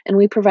 Texas, and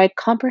we provide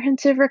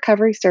comprehensive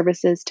recovery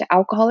services to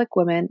alcoholic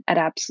women at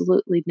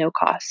absolutely no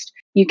cost.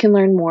 You can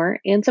learn more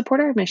and support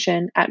our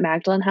mission at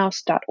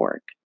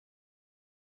magdalenehouse.org.